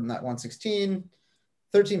Hartford in that 116,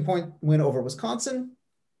 13-point win over Wisconsin.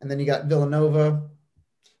 And then you got Villanova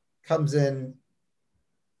comes in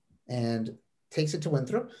and takes it to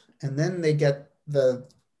Winthrop. And then they get the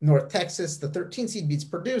North Texas, the 13 seed beats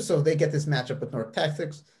Purdue. So they get this matchup with North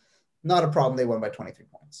Texas. Not a problem. They won by 23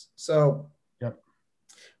 points. So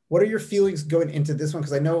what are your feelings going into this one?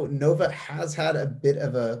 Because I know Nova has had a bit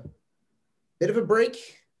of a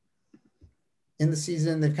break in the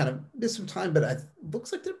season. They've kind of missed some time, but it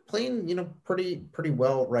looks like they're playing, pretty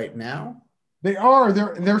well right now. They are.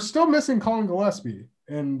 They're still missing Colin Gillespie.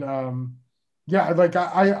 And like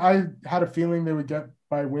I had a feeling they would get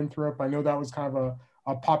by Winthrop. I know that was kind of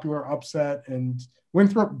a popular upset, and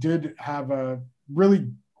Winthrop did have a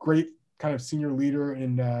really great kind of senior leader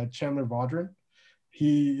in Chandler Vaudrin.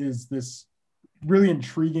 He is this really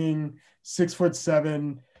intriguing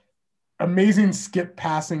 6'7", amazing skip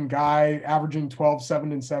passing guy, averaging 12,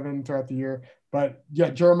 7, and 7 throughout the year. But yeah,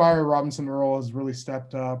 Jeremiah Robinson Earl has really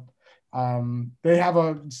stepped up. They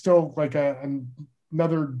have still like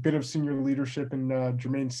another bit of senior leadership in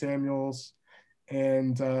Jermaine Samuels,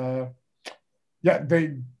 and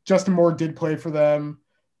Justin Moore did play for them.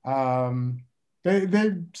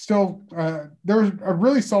 They still they're a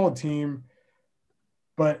really solid team,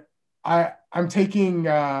 but I'm taking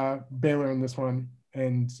Baylor in this one,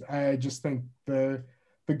 and I just think the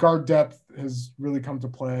guard depth has really come to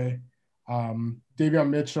play. Davion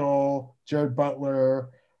Mitchell, Jared Butler,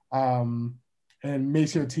 and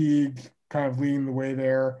Maceo Teague kind of leading the way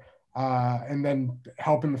there, and then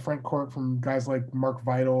helping the front court from guys like Mark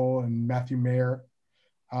Vital and Matthew Mayer.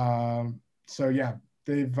 So yeah,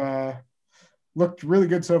 they've looked really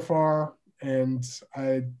good so far, and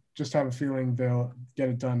I just have a feeling they'll get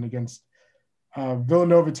it done against a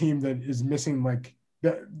Villanova team that is missing like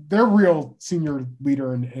their real senior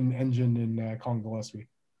leader and engine in Colin Gillespie.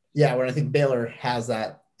 Yeah, where I think Baylor has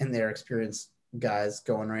that in their experienced guys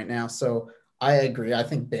going right now. So I agree. I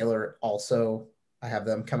think Baylor also, I have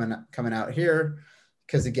them coming out here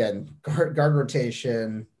because, again, guard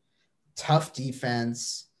rotation, tough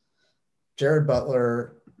defense. Jared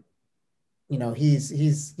Butler,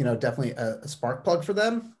 he's definitely a spark plug for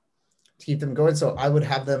them to keep them going. So I would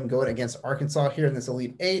have them going against Arkansas here in this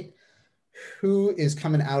Elite Eight. Who is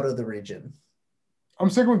coming out of the region? I'm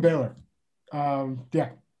sticking with Baylor.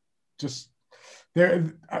 Just they're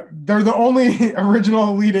the only original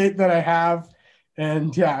Elite Eight that I have,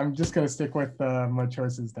 and I'm just gonna stick with my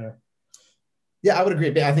choices there. Yeah, I would agree.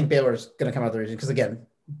 I think Baylor's gonna come out of the region because, again,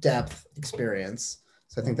 depth, experience.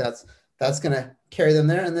 So I think that's gonna carry them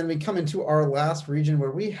there. And then we come into our last region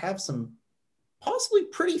where we have some possibly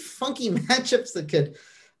pretty funky matchups that could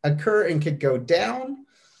occur and could go down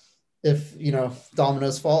if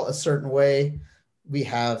dominoes fall a certain way. we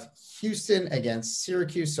have Houston against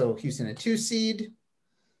Syracuse. So Houston a 2 seed,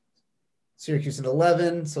 Syracuse at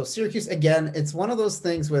 11. So Syracuse, again, it's one of those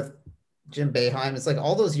things with Jim Boeheim. It's like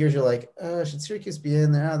all those years you're like, should Syracuse be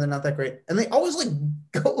in there? Oh, they're not that great. And they always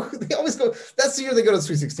go, that's the year they go to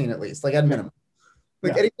Sweet 16 at least, like at minimum.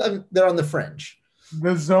 Anytime they're on the fringe.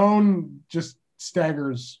 The zone just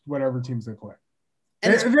staggers whatever teams they play.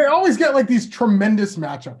 And they always get like these tremendous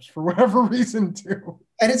matchups for whatever reason too.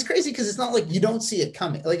 And it's crazy because it's not like you don't see it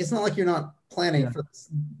coming. Like it's not like you're not planning for this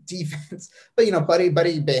defense. But Buddy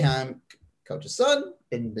Boeheim, coach's son,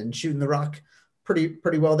 been shooting the rock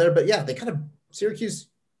pretty well there. But yeah, they kind of Syracuse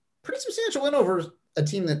pretty substantial win over a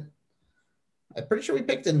team that I'm pretty sure we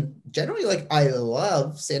picked. And generally, like I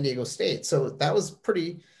love San Diego State, so that was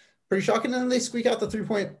pretty shocking. And then they squeak out the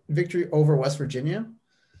 3-point victory over West Virginia.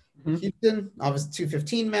 Mm-hmm. Houston, obviously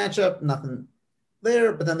 2-15 matchup, nothing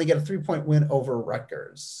there, but then they get a 3-point win over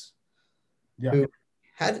Rutgers, who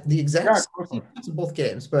had the exact same in both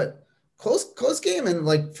games, but close game, and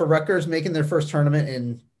like for Rutgers making their first tournament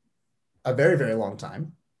in a very, very long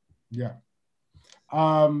time. Yeah.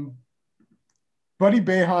 Buddy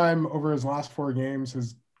Boeheim over his last 4 games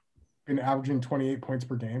has been averaging 28 points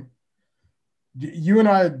per game. You and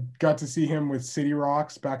I got to see him with City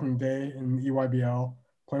Rocks back in the day in EYBL,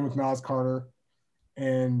 playing with Nas Carter,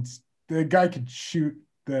 and the guy could shoot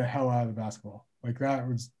the hell out of the basketball. Like that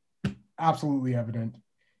was absolutely evident.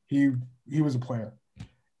 He was a player.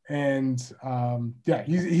 And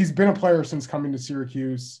he's been a player since coming to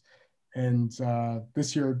Syracuse, and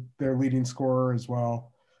this year their leading scorer as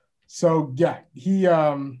well. So yeah, he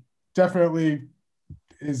definitely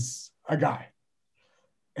is a guy.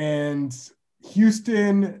 And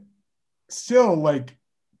Houston still, like,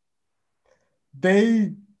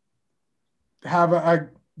 they have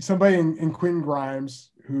somebody in Quentin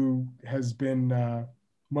Grimes who has been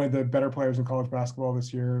one of the better players in college basketball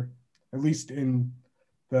this year, at least in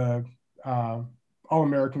the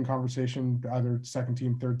All-American conversation, either second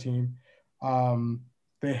team, third team.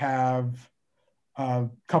 They have a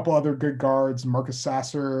couple other good guards, Marcus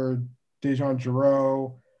Sasser, Dejan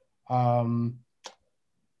Giroux.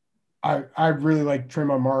 I really like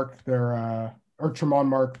Tremont Mark, their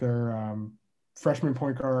freshman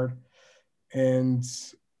point guard. And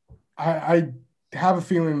I have a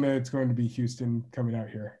feeling that it's going to be Houston coming out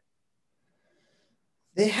here.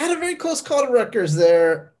 They had a very close call to Rutgers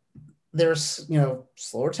there. They're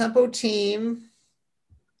slower tempo team.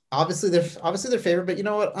 Obviously their favorite, but you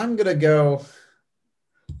know what? I'm gonna go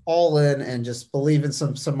all in and just believe in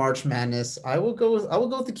some March Madness. I will go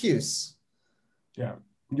with the Cuse. Yeah,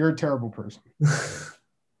 you're a terrible person.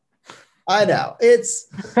 I know. It's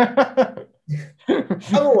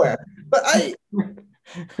I'm aware. But I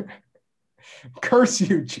curse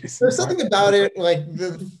you, Jesus. There's something about it, like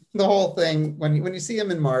the whole thing. When you see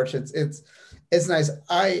him in March, it's nice.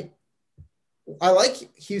 I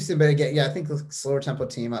like Houston, but again, I think the slower tempo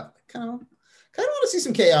team. I kind of want to see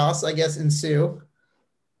some chaos, I guess, ensue.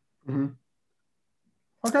 Mm-hmm.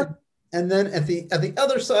 Okay. And then at the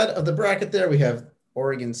other side of the bracket, there we have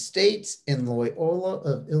Oregon State in Loyola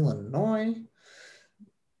of Illinois.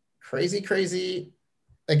 Crazy.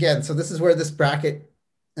 Again, so this is where this bracket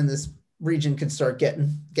and this region could start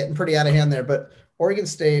getting pretty out of hand there. But Oregon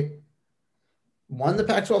State won the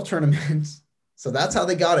Pac-12 tournament, so that's how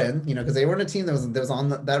they got in. Because they weren't a team that was on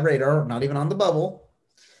that radar, not even on the bubble.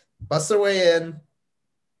 Busts their way in,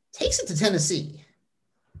 takes it to Tennessee,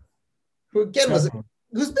 who again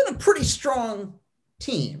who's been a pretty strong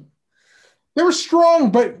team. They were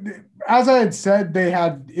strong, but as I had said, they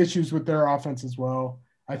had issues with their offense as well.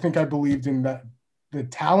 I think I believed in the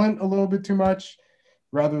talent a little bit too much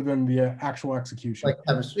rather than the actual execution. Like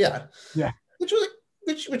chemistry, yeah.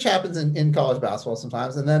 Which happens in college basketball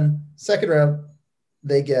sometimes. And then second round,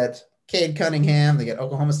 they get Cade Cunningham, they get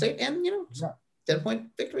Oklahoma State, and 10-point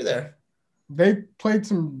victory there. They played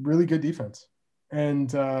some really good defense.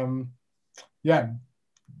 And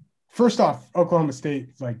first off, Oklahoma State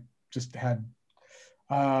just had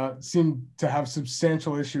seemed to have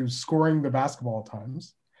substantial issues scoring the basketball at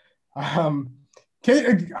times. I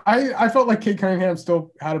felt like Cade Cunningham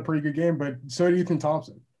still had a pretty good game, but so did Ethan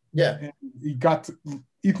Thompson. Yeah, and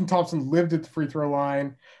Ethan Thompson lived at the free throw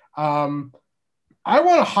line. I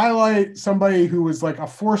want to highlight somebody who was like a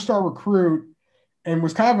 4-star recruit and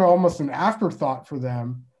was kind of almost an afterthought for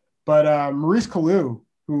them, but Maurice Kalu,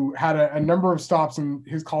 who had a number of stops in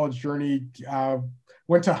his college journey,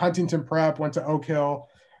 went to Huntington Prep, went to Oak Hill.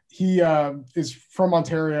 He is from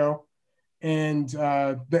Ontario, and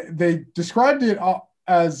they described it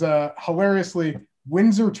as hilariously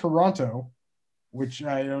Windsor, Toronto, which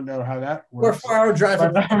I don't know how that works. Or 4-hour drive.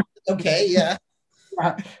 Okay, yeah.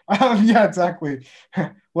 Yeah, exactly.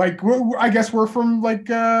 Like I guess we're from like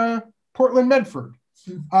Portland, Medford.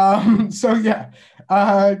 So yeah,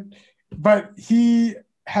 but he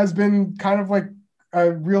has been kind of like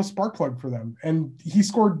a real spark plug for them, and he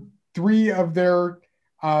scored three of their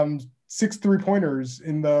 6 3-pointers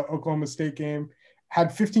in the Oklahoma State game.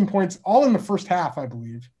 Had 15 points all in the first half, I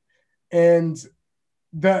believe. And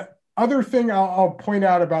the other thing I'll point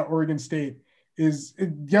out about Oregon State is,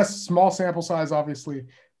 yes, small sample size, obviously,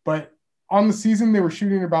 but on the season, they were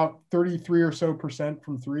shooting about 33 or so percent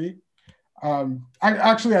from three. I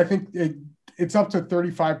think it's up to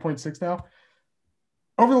 35.6 now.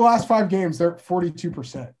 Over the last 5 games, they're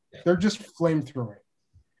 42%. They're just flamethrowing.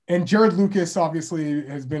 And Jared Lucas obviously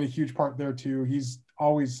has been a huge part there too. He's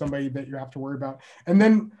always somebody that you have to worry about. And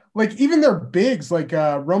then like even their bigs like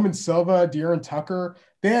Roman Silva, De'Aaron Tucker,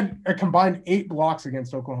 they had a combined 8 blocks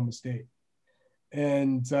against Oklahoma State.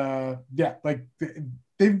 And like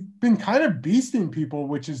they've been kind of beasting people,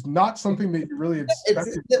 which is not something that you really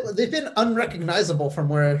expected. They've been unrecognizable from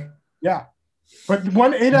where. Yeah. But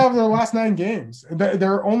won 8 out of their last 9 games.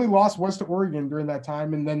 Their only loss was to Oregon during that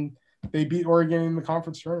time, and then they beat Oregon in the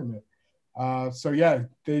conference tournament. So yeah,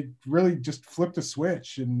 they really just flipped a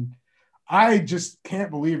switch, and I just can't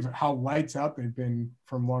believe how lights out they've been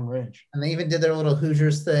from long range. And they even did their little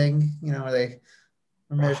Hoosiers thing, where they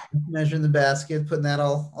were measuring the basket, putting that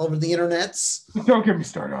all over the internets. Don't get me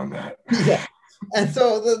started on that. Yeah. And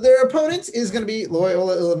so their opponent is going to be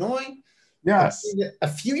Loyola, Illinois. Yes. A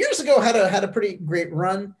few years ago had a pretty great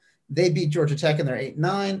run. They beat Georgia Tech in their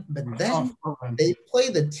 8-9, but then they play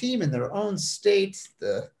the team in their own state.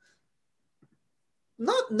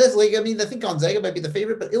 Not necessarily. I mean, I think Gonzaga might be the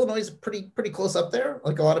favorite, but Illinois is pretty close up there.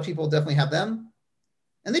 Like a lot of people definitely have them,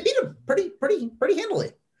 and they beat them pretty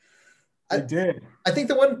handily. They did. I think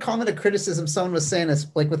the one comment of criticism someone was saying is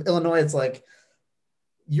like with Illinois, it's like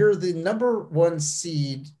you're the number 1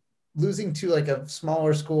 seed losing to like a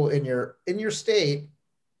smaller school in your state.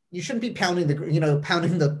 You shouldn't be pounding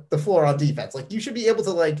the floor on defense. Like you should be able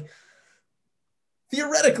to like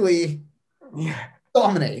theoretically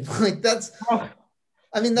dominate. Like that's not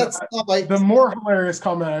like the more hilarious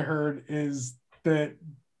comment I heard is that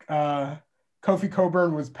Kofi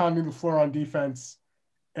Coburn was pounding the floor on defense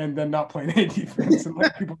and then not playing any defense and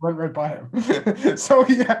let people run right by him. So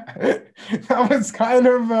yeah, that was kind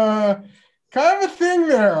of a thing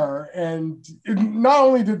there. And not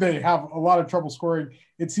only did they have a lot of trouble scoring,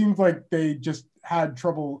 it seemed like they just had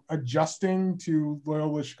trouble adjusting to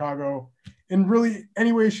Loyola Chicago in really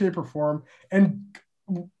any way, shape, or form. And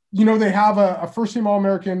they have a first-team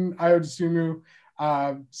All-American, Ayo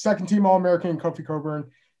Dosunmu, second-team All-American, Kofi Coburn.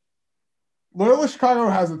 Loyola Chicago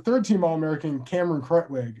has a third-team All-American, Cameron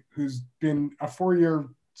Krutwig, who's been a 4-year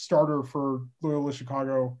starter for Loyola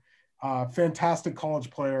Chicago, fantastic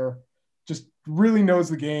college player, just really knows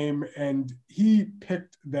the game, and he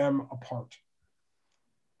picked them apart.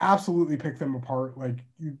 Absolutely picked them apart. Like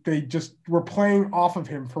they just were playing off of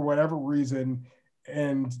him for whatever reason,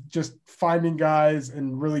 and just finding guys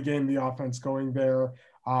and really getting the offense going there.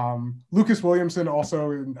 Lucas Williamson,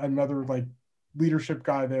 also another like leadership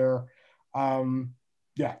guy there.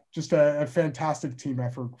 Just a fantastic team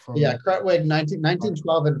effort from Krutwig 19,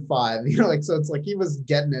 12, and 5. So it's like he was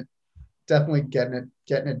definitely getting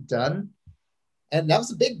it done. And that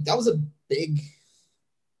was a big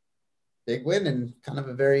win, and kind of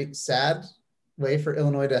a very sad way for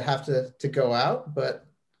Illinois to have to go out. But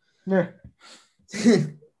yeah.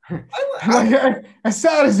 As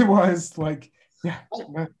sad as it was, like, yeah,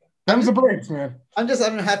 that was a break, man. I'm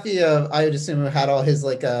happy Ayo Dosunmu had all his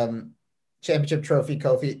like championship trophy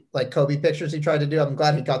Kobe pictures he tried to do. I'm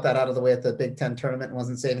glad he got that out of the way at the Big Ten tournament and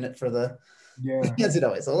wasn't saving it for the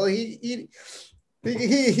NCAA. So he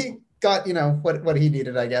got what he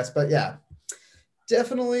needed, I guess. But yeah,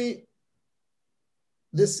 definitely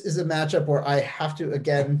this is a matchup where I have to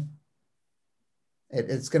again.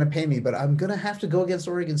 It's going to pay me, but I'm going to have to go against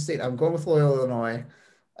Oregon State. I'm going with Loyola, Illinois.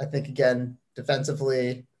 I think, again,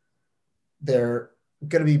 defensively, they're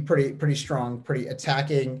going to be pretty strong, pretty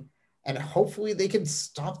attacking, and hopefully they can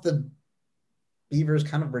stop the Beavers'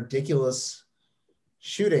 kind of ridiculous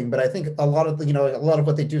shooting. But I think a lot of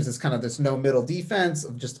what they do is this kind of this no middle defense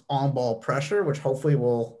of just on ball pressure, which hopefully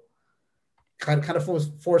will kind of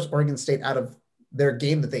force Oregon State out of their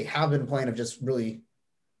game that they have been playing of just really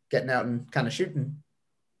getting out and kind of shooting.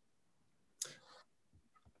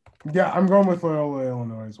 Yeah, I'm going with Loyola,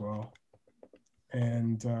 Illinois as well.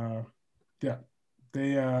 And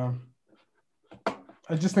they I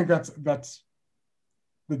just think that's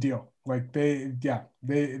the deal. Like they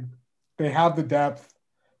have the depth,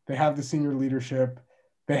 they have the senior leadership,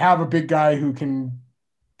 they have a big guy who can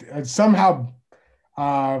somehow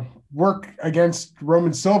work against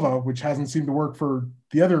Roman Silva, which hasn't seemed to work for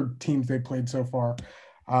the other teams they played so far.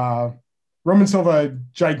 Roman Silva, a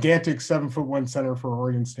gigantic 7'1" center for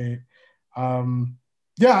Oregon State.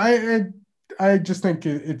 I just think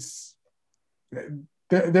they're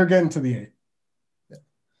getting to the 8.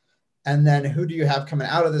 And then who do you have coming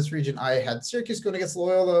out of this region? I had Syracuse going against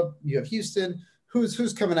Loyola. You have Houston.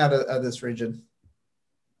 Who's coming out of this region?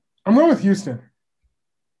 I'm going with Houston.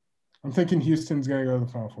 I'm thinking Houston's going to go to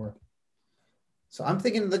the Final Four. So I'm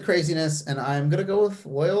thinking the craziness, and I'm going to go with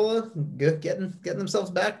Loyola getting themselves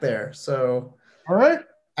back there. So, all right.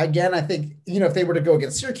 Again, I think, if they were to go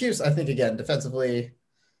against Syracuse, I think, again, defensively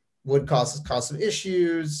would cause some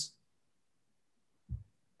issues.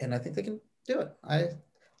 And I think they can do it.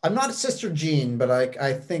 I'm not a Sister Jean, but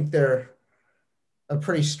I think they're a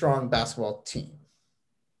pretty strong basketball team.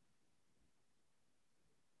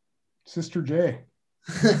 Sister J.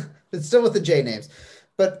 It's still with the J names.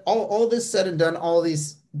 But all this said and done, all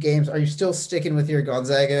these games, are you still sticking with your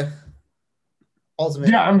Gonzaga?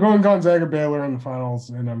 Yeah, I'm going Gonzaga Baylor in the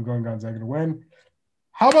finals, and I'm going Gonzaga to win.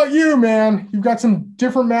 How about you, man? You've got some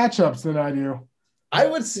different matchups than I do. I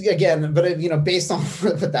would see again, but based on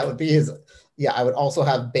what that would be I would also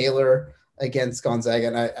have Baylor against Gonzaga,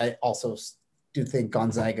 and I also do think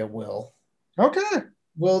Gonzaga will. Okay.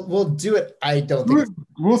 We'll do it. I don't think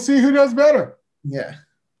we'll see who does better. Yeah.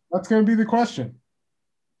 That's going to be the question.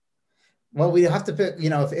 Well, we have to pick,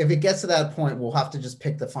 if it gets to that point, we'll have to just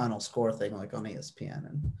pick the final score thing like on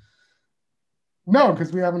ESPN. No,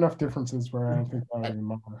 because we have enough differences where I don't think that would even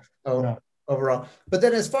matter. Overall. But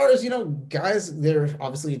then as far as, guys, there are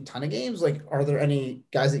obviously a ton of games. Like, are there any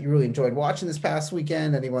guys that you really enjoyed watching this past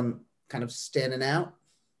weekend? Anyone kind of standing out?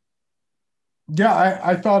 Yeah,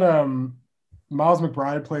 I thought Miles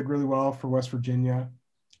McBride played really well for West Virginia.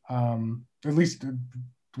 At least it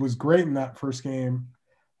was great in that first game.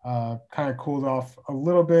 Kind of cooled off a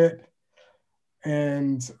little bit.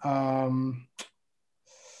 And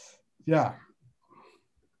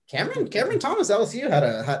Cameron Thomas,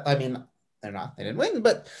 LSU they didn't win,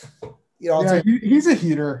 but he's a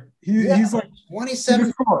heater. He's like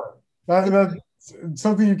 27. That's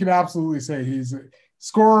something you can absolutely say. He's a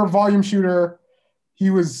scorer, volume shooter. He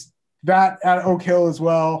was that at Oak Hill as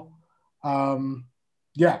well.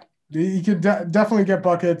 He could definitely get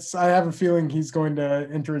buckets. I have a feeling he's going to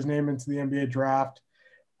enter his name into the NBA draft.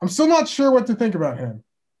 I'm still not sure what to think about him,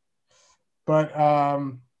 but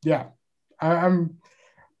I'm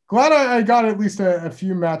glad I got at least a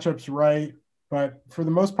few matchups right. But for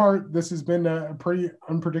the most part, this has been a pretty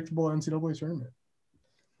unpredictable NCAA tournament.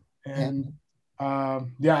 And I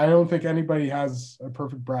don't think anybody has a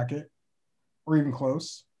perfect bracket or even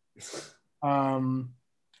close.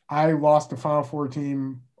 I lost a Final Four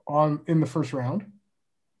team in the first round,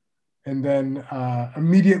 and then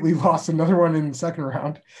immediately lost another one in the second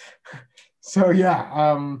round. So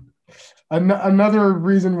another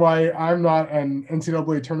reason why I'm not an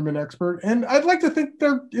NCAA tournament expert, and I'd like to think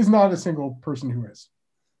there is not a single person who is.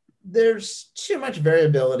 There's too much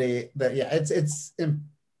variability that it's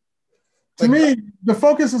to me, the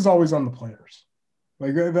focus is always on the players.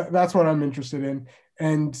 Like that's what I'm interested in.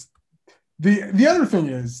 And the other thing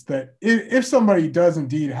is that if somebody does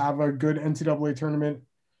indeed have a good NCAA tournament,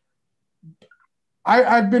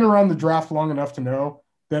 I've been around the draft long enough to know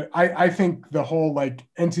that I think the whole like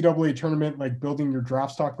NCAA tournament, like building your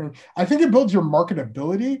draft stock thing, I think it builds your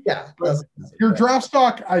marketability. Yeah. Your draft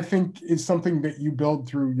stock, I think, is something that you build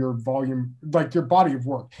through your volume, like your body of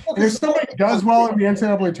work. And if somebody does well in the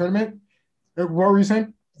NCAA tournament, what were you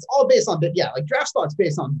saying? It's all based on draft stock's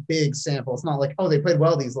based on big samples. It's not like, they played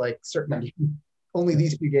well these only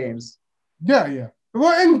these few games. Yeah.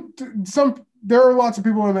 Well, and there are lots of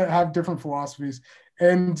people that have different philosophies,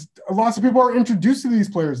 and lots of people are introduced to these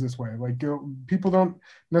players this way. Like people don't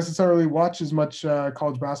necessarily watch as much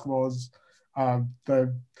college basketball as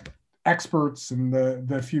the experts and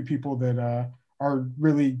the few people that are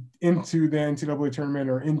really into the NCAA tournament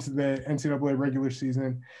or into the NCAA regular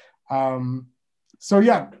season.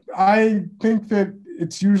 I think that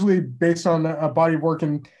it's usually based on a body of work.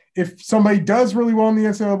 And if somebody does really well in the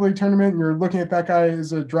NCAA tournament and you're looking at that guy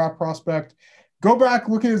as a draft prospect, go back,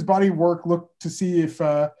 look at his body of work, look to see if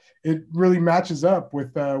it really matches up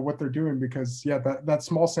with what they're doing. Because, that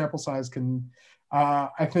small sample size can,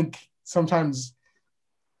 I think, sometimes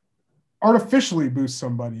artificially boost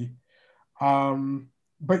somebody.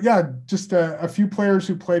 Just a few players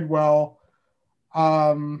who played well.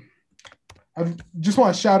 I just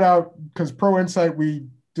want to shout out, because Pro Insight, we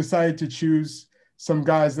decided to choose some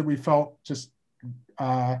guys that we felt just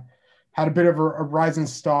had a bit of a rise in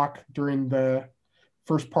stock during the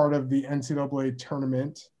first part of the NCAA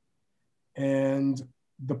tournament. And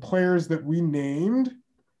the players that we named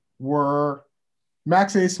were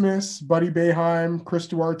Max Asmus, Buddy Boeheim, Chris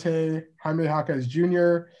Duarte, Jaime Jaquez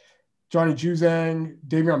Jr., Johnny Juzang,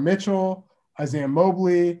 Davion Mitchell, Isaiah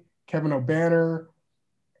Mobley, Kevin O'Banner,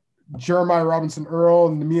 Jeremiah Robinson Earl,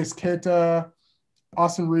 Nemias Queta,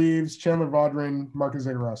 Austin Reeves, Chandler Vaudrin, Marcus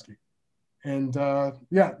Zagorowski. And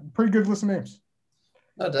pretty good list of names.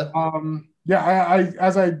 Oh, definitely. I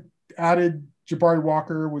as I added, Jabari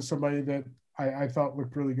Walker was somebody that I thought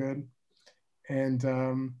looked really good. And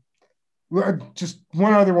just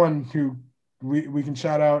one other one who we can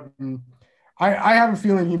shout out. And I have a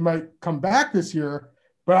feeling he might come back this year,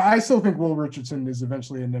 but I still think Will Richardson is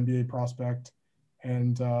eventually an NBA prospect.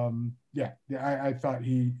 And I thought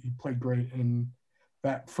he played great in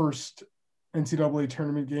that first NCAA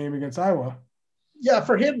tournament game against Iowa. Yeah,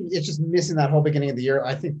 for him, it's just missing that whole beginning of the year.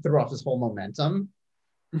 I think threw off his whole momentum.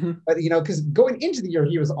 Mm-hmm. But because going into the year,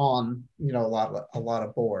 he was on a lot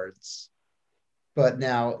of boards. But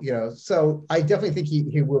now so I definitely think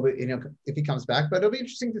he will be if he comes back. But it'll be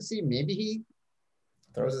interesting to see. Maybe he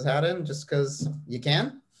throws his hat in just because you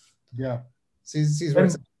can. Yeah. Sees where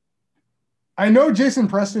it's. I know Jason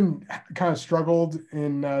Preston kind of struggled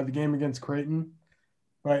in the game against Creighton,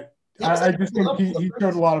 but I just think he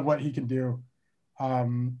showed a lot of what he can do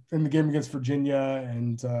in the game against Virginia,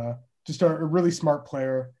 and just a really smart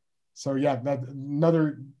player. So that's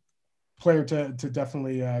another player to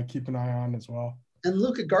definitely keep an eye on as well. And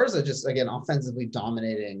Luka Garza just again offensively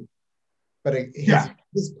dominating, but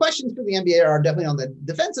his questions for the NBA are definitely on the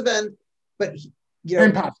defensive end, but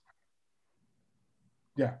and pass.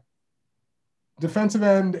 Yeah. Defensive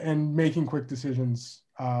end and making quick decisions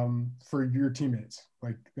for your teammates.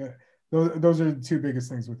 Like those are the two biggest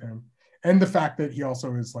things with him. And the fact that he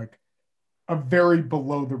also is like a very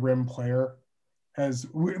below the rim player, as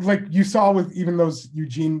like you saw with even those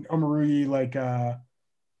Eugene Omoruyi like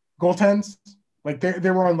goaltends, like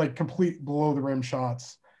they were on like complete below the rim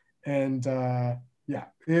shots. And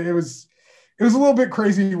it was a little bit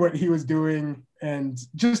crazy what he was doing and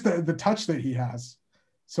just the touch that he has.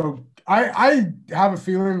 So I have a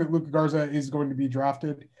feeling that Luka Garza is going to be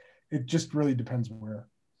drafted. It just really depends where.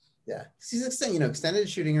 Yeah, he's extended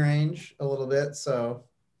shooting range a little bit. So,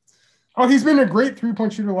 he's been a great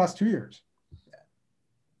 3-point shooter the last 2 years. Yeah,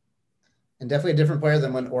 and definitely a different player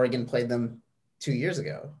than when Oregon played them 2 years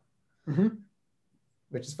ago. Mm-hmm.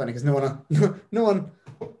 Which is funny because no one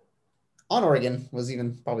on Oregon was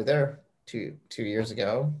even probably there two years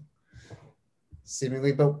ago,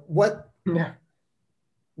 seemingly. But what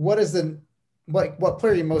is what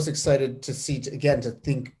player are you most excited to see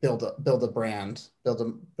build a brand, build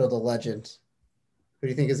a legend? Who do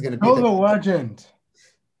you think is going to be the legend?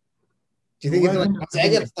 Do you think it's like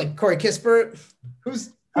Gonzaga, like Corey Kispert?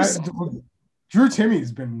 Who's Drew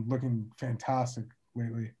Timmy's been looking fantastic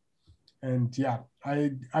lately. And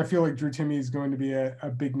I feel like Drew Timmy is going to be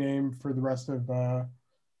a big name for the rest of the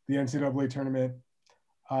NCAA tournament.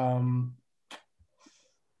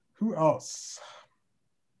 Who else?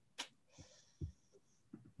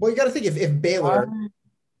 Well, you got to think if Baylor.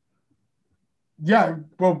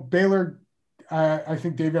 Baylor. I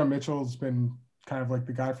think Davion Mitchell's been kind of like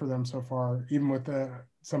the guy for them so far, even with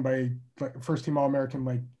somebody like first team All-American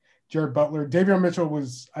like Jared Butler. Davion Mitchell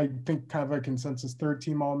was, I think, kind of a consensus third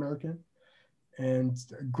team All-American, and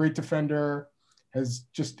a great defender, has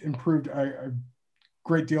just improved a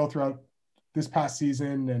great deal throughout this past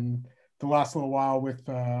season and the last little while with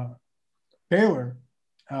Baylor.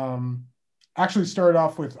 Actually started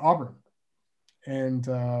off with Auburn and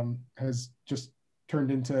has just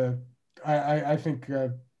turned into, I think,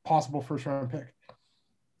 a possible first-round pick.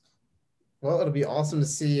 Well, it'll be awesome to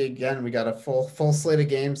see again. We got a full slate of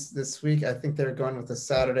games this week. I think they're going with a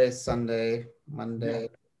Saturday, Sunday, Monday.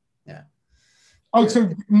 Yeah. Oh, so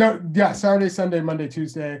no, Saturday, Sunday, Monday,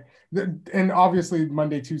 Tuesday, and obviously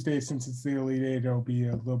Monday, Tuesday, since it's the Elite Eight, it'll be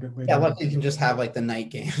a little bit later. Yeah, well, you can just have like the night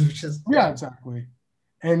game, which is exactly.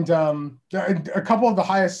 And a couple of the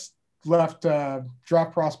highest left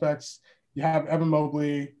draft prospects. You have Evan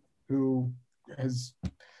Mobley, who has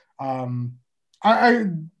I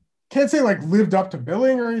can't say like lived up to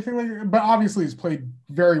billing or anything like that, but obviously has played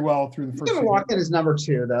very well through the first. He's gonna walk in as number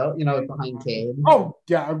 2 though, behind Cade. Oh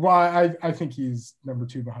yeah, well I think he's number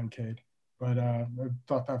 2 behind Cade, but I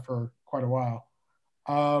thought that for quite a while.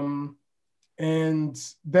 And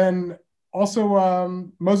then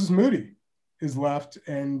also Moses Moody is left,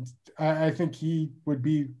 and I think he would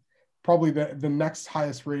be probably the next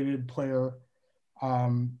highest rated player.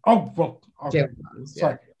 Okay.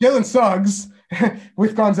 Sorry. Jalen Suggs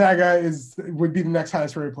with Gonzaga would be the next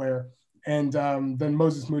highest rated player. and then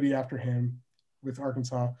Moses Moody after him with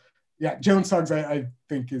Arkansas. Yeah, Jalen Suggs, I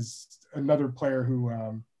think, is another player who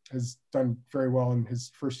has done very well in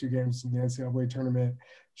his first 2 games in the NCAA tournament,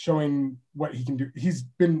 showing what he can do. He's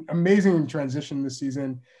been amazing in transition this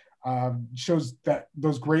season. Shows that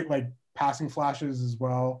those great like passing flashes as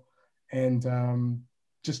well, and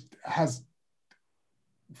just has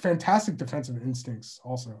fantastic defensive instincts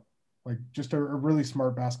also. Like just a really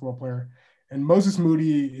smart basketball player. And Moses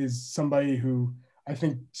Moody is somebody who I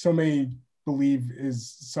think so many believe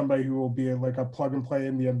is somebody who will be like a plug and play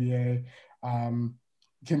in the NBA.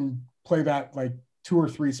 Can play that like 2 or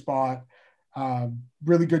 3 spot.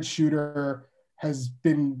 Really good shooter. Has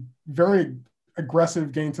been very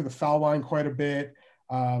aggressive, getting to the foul line quite a bit.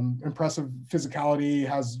 Impressive physicality.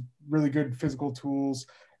 Has really good physical tools.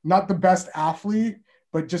 Not the best athlete,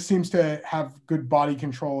 but just seems to have good body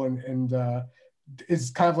control and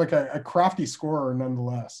is kind of like a crafty scorer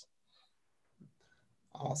nonetheless.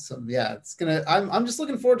 Awesome. Yeah, I'm just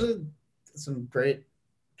looking forward to some great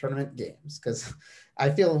tournament games because I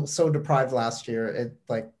feel so deprived last year. It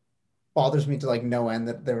like bothers me to like no end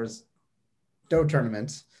that there was no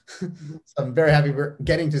tournament. So I'm very happy we're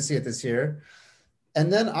getting to see it this year.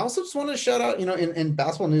 And then I also just want to shout out, in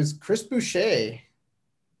basketball news, Chris Boucher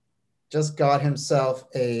just got himself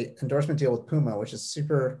a endorsement deal with Puma, which is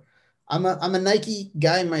super. I'm a Nike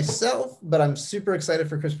guy myself, but I'm super excited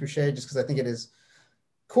for Chris Boucher just because I think it is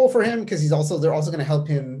cool for him because they're also going to help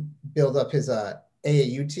him build up his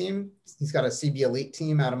AAU team. He's got a CB Elite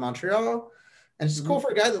team out of Montreal, and it's just cool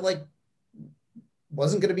for a guy that like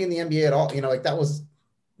wasn't going to be in the NBA at all. Like that was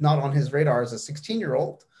not on his radar as a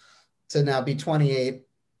 16-year-old to now be 28,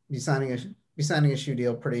 be signing a shoe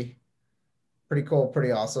deal. Pretty cool,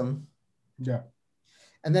 pretty awesome. Yeah.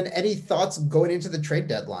 And then any thoughts going into the trade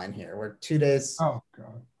deadline here? We're 2 days. Oh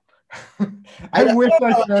God. I wish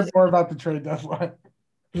I cared more about the trade deadline.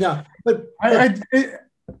 No, but I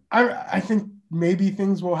think maybe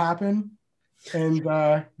things will happen, and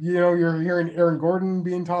you're hearing Aaron Gordon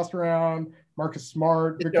being tossed around, Marcus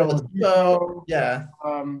Smart, Victor Oladipo. Yeah,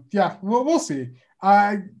 We'll see.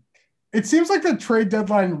 It seems like the trade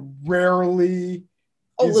deadline rarely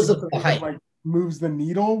lives up to the hype. Like moves the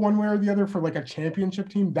needle one way or the other for like a championship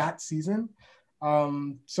team that season.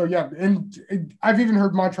 So yeah, and I've even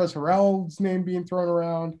heard Montrezl Harrell's name being thrown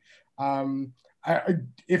around.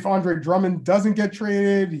 If Andre Drummond doesn't get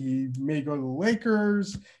traded, he may go to the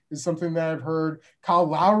Lakers, is something that I've heard. Kyle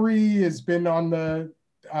Lowry has been on the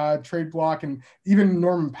trade block, and even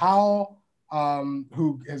Norman Powell,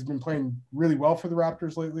 who has been playing really well for the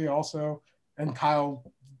Raptors lately also. And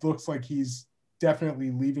Kyle looks like he's definitely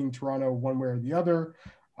leaving Toronto one way or the other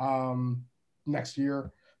next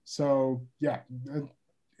year. So yeah,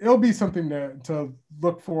 it'll be something to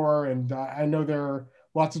look for. And I know there are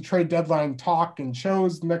lots of trade deadline talk and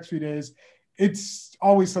shows the next few days. It's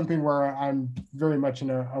always something where I'm very much in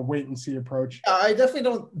a wait and see approach. I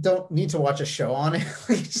definitely don't need to watch a show on it.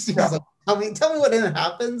 Like, tell me what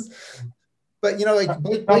happens. But like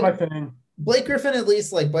Blake Griffin, at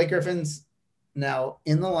least like Blake Griffin's now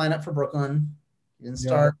in the lineup for Brooklyn. He didn't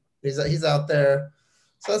start. Yeah. He's out there.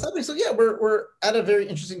 So that's happening. So yeah, we're at a very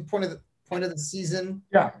interesting point of the season.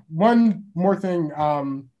 Yeah. One more thing.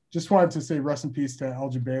 Just wanted to say rest in peace to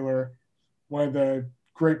Elgin Baylor, one of the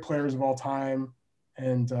great players of all time,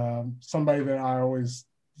 and somebody that I always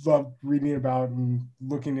loved reading about and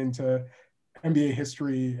looking into NBA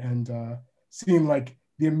history and seeing like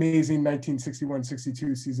the amazing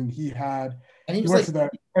 1961-62 season he had. And he went to the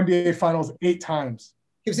NBA Finals 8 times.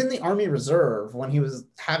 He was in the Army Reserve when he was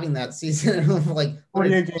having that season of like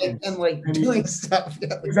 48 games and like doing stuff.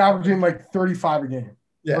 Yeah. He was averaging like 35 a game.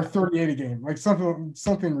 Yeah. Or 38 a game, like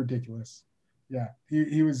something ridiculous. Yeah,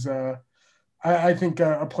 he was, I think,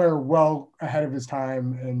 a player well ahead of his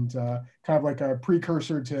time and kind of like a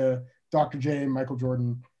precursor to Dr. J and Michael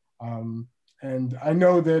Jordan. And I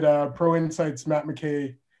know that Pro Insight's Matt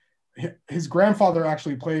McKay, his grandfather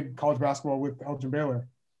actually played college basketball with Elgin Baylor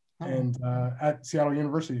and at Seattle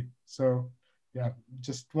University. So yeah,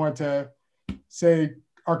 just want to say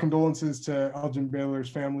our condolences to Elgin Baylor's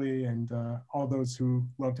family and all those who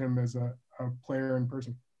loved him as a player in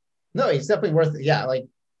person. No, he's definitely worth it. Yeah, like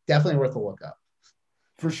definitely worth a look up.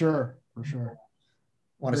 For sure.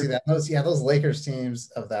 Want to see that? Those Lakers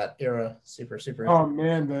teams of that era, super. Oh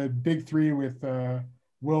man, the big three with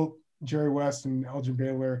Wilt, Jerry West, and Elgin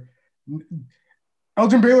Baylor.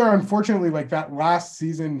 Elgin Baylor, unfortunately, like that last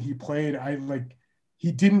season he played,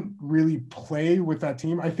 he didn't really play with that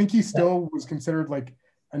team. I think he still was considered like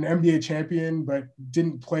an NBA champion, but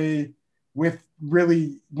didn't play with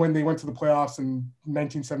really when they went to the playoffs in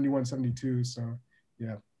 1971-72. So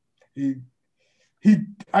yeah, He, he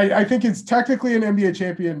I think it's technically an NBA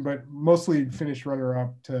champion, but mostly finished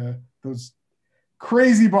runner-up to those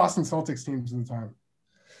crazy Boston Celtics teams at the time.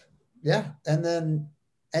 Yeah. And then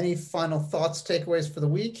any final thoughts, takeaways for the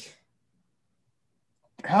week?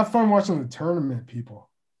 Have fun watching the tournament, people.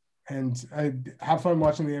 And I have fun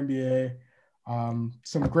watching the NBA.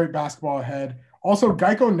 Some great basketball ahead. Also,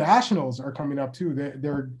 Geico Nationals are coming up too.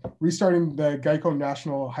 They're restarting the Geico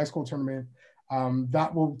National High School Tournament.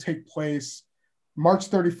 That will take place March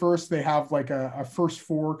 31st. They have like a first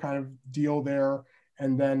four kind of deal there.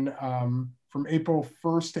 And then from April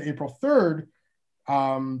 1st to April 3rd,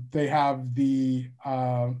 they have the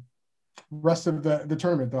rest of the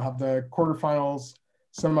tournament. They'll have the quarterfinals,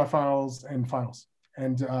 semifinals, and finals.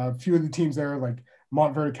 And a few of the teams there, like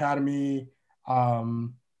Montverde Academy,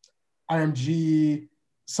 IMG,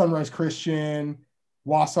 Sunrise Christian,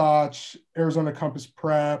 Wasatch, Arizona Compass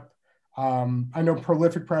Prep. I know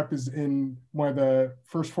Prolific Prep is in one of the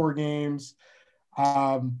first four games.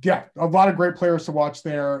 Yeah, a lot of great players to watch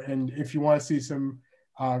there. And if you want to see some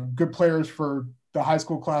good players for the high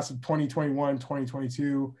school class of 2021,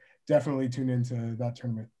 2022, definitely tune into that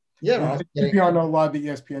tournament. Yeah, be on a lot of the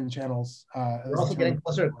ESPN channels. We're also getting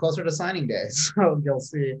closer to signing day, so you'll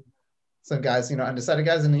see some guys, undecided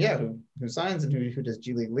guys, and who signs and who does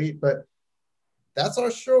G League Elite. But that's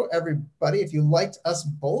our show, everybody. If you liked us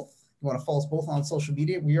both, you want to follow us both on social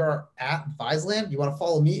media, we are at Viseland. You want to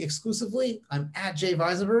follow me exclusively, I'm at Jay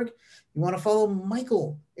Weisenberg. You want to follow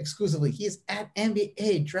Michael exclusively, he is at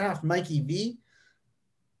NBA Draft Mikey V.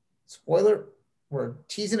 Spoiler, we're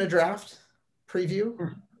teasing a draft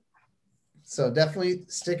preview. So definitely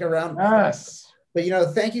stick around. Yes. But,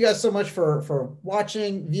 thank you guys so much for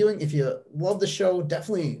watching, viewing. If you love the show,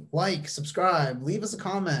 definitely like, subscribe, leave us a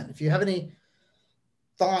comment. If you have any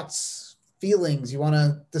thoughts, feelings, you want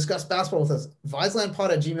to discuss basketball with us,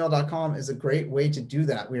 viselandpod@gmail.com is a great way to do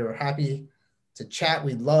that. We are happy to chat.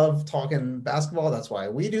 We love talking basketball. That's why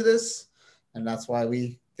we do this. And that's why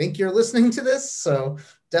we think you're listening to this. So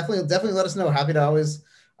definitely let us know. Happy to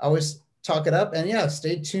always talk it up. And yeah,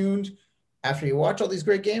 stay tuned after you watch all these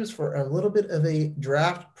great games for a little bit of a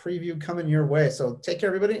draft preview coming your way. So take care,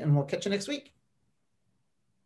 everybody, and we'll catch you next week.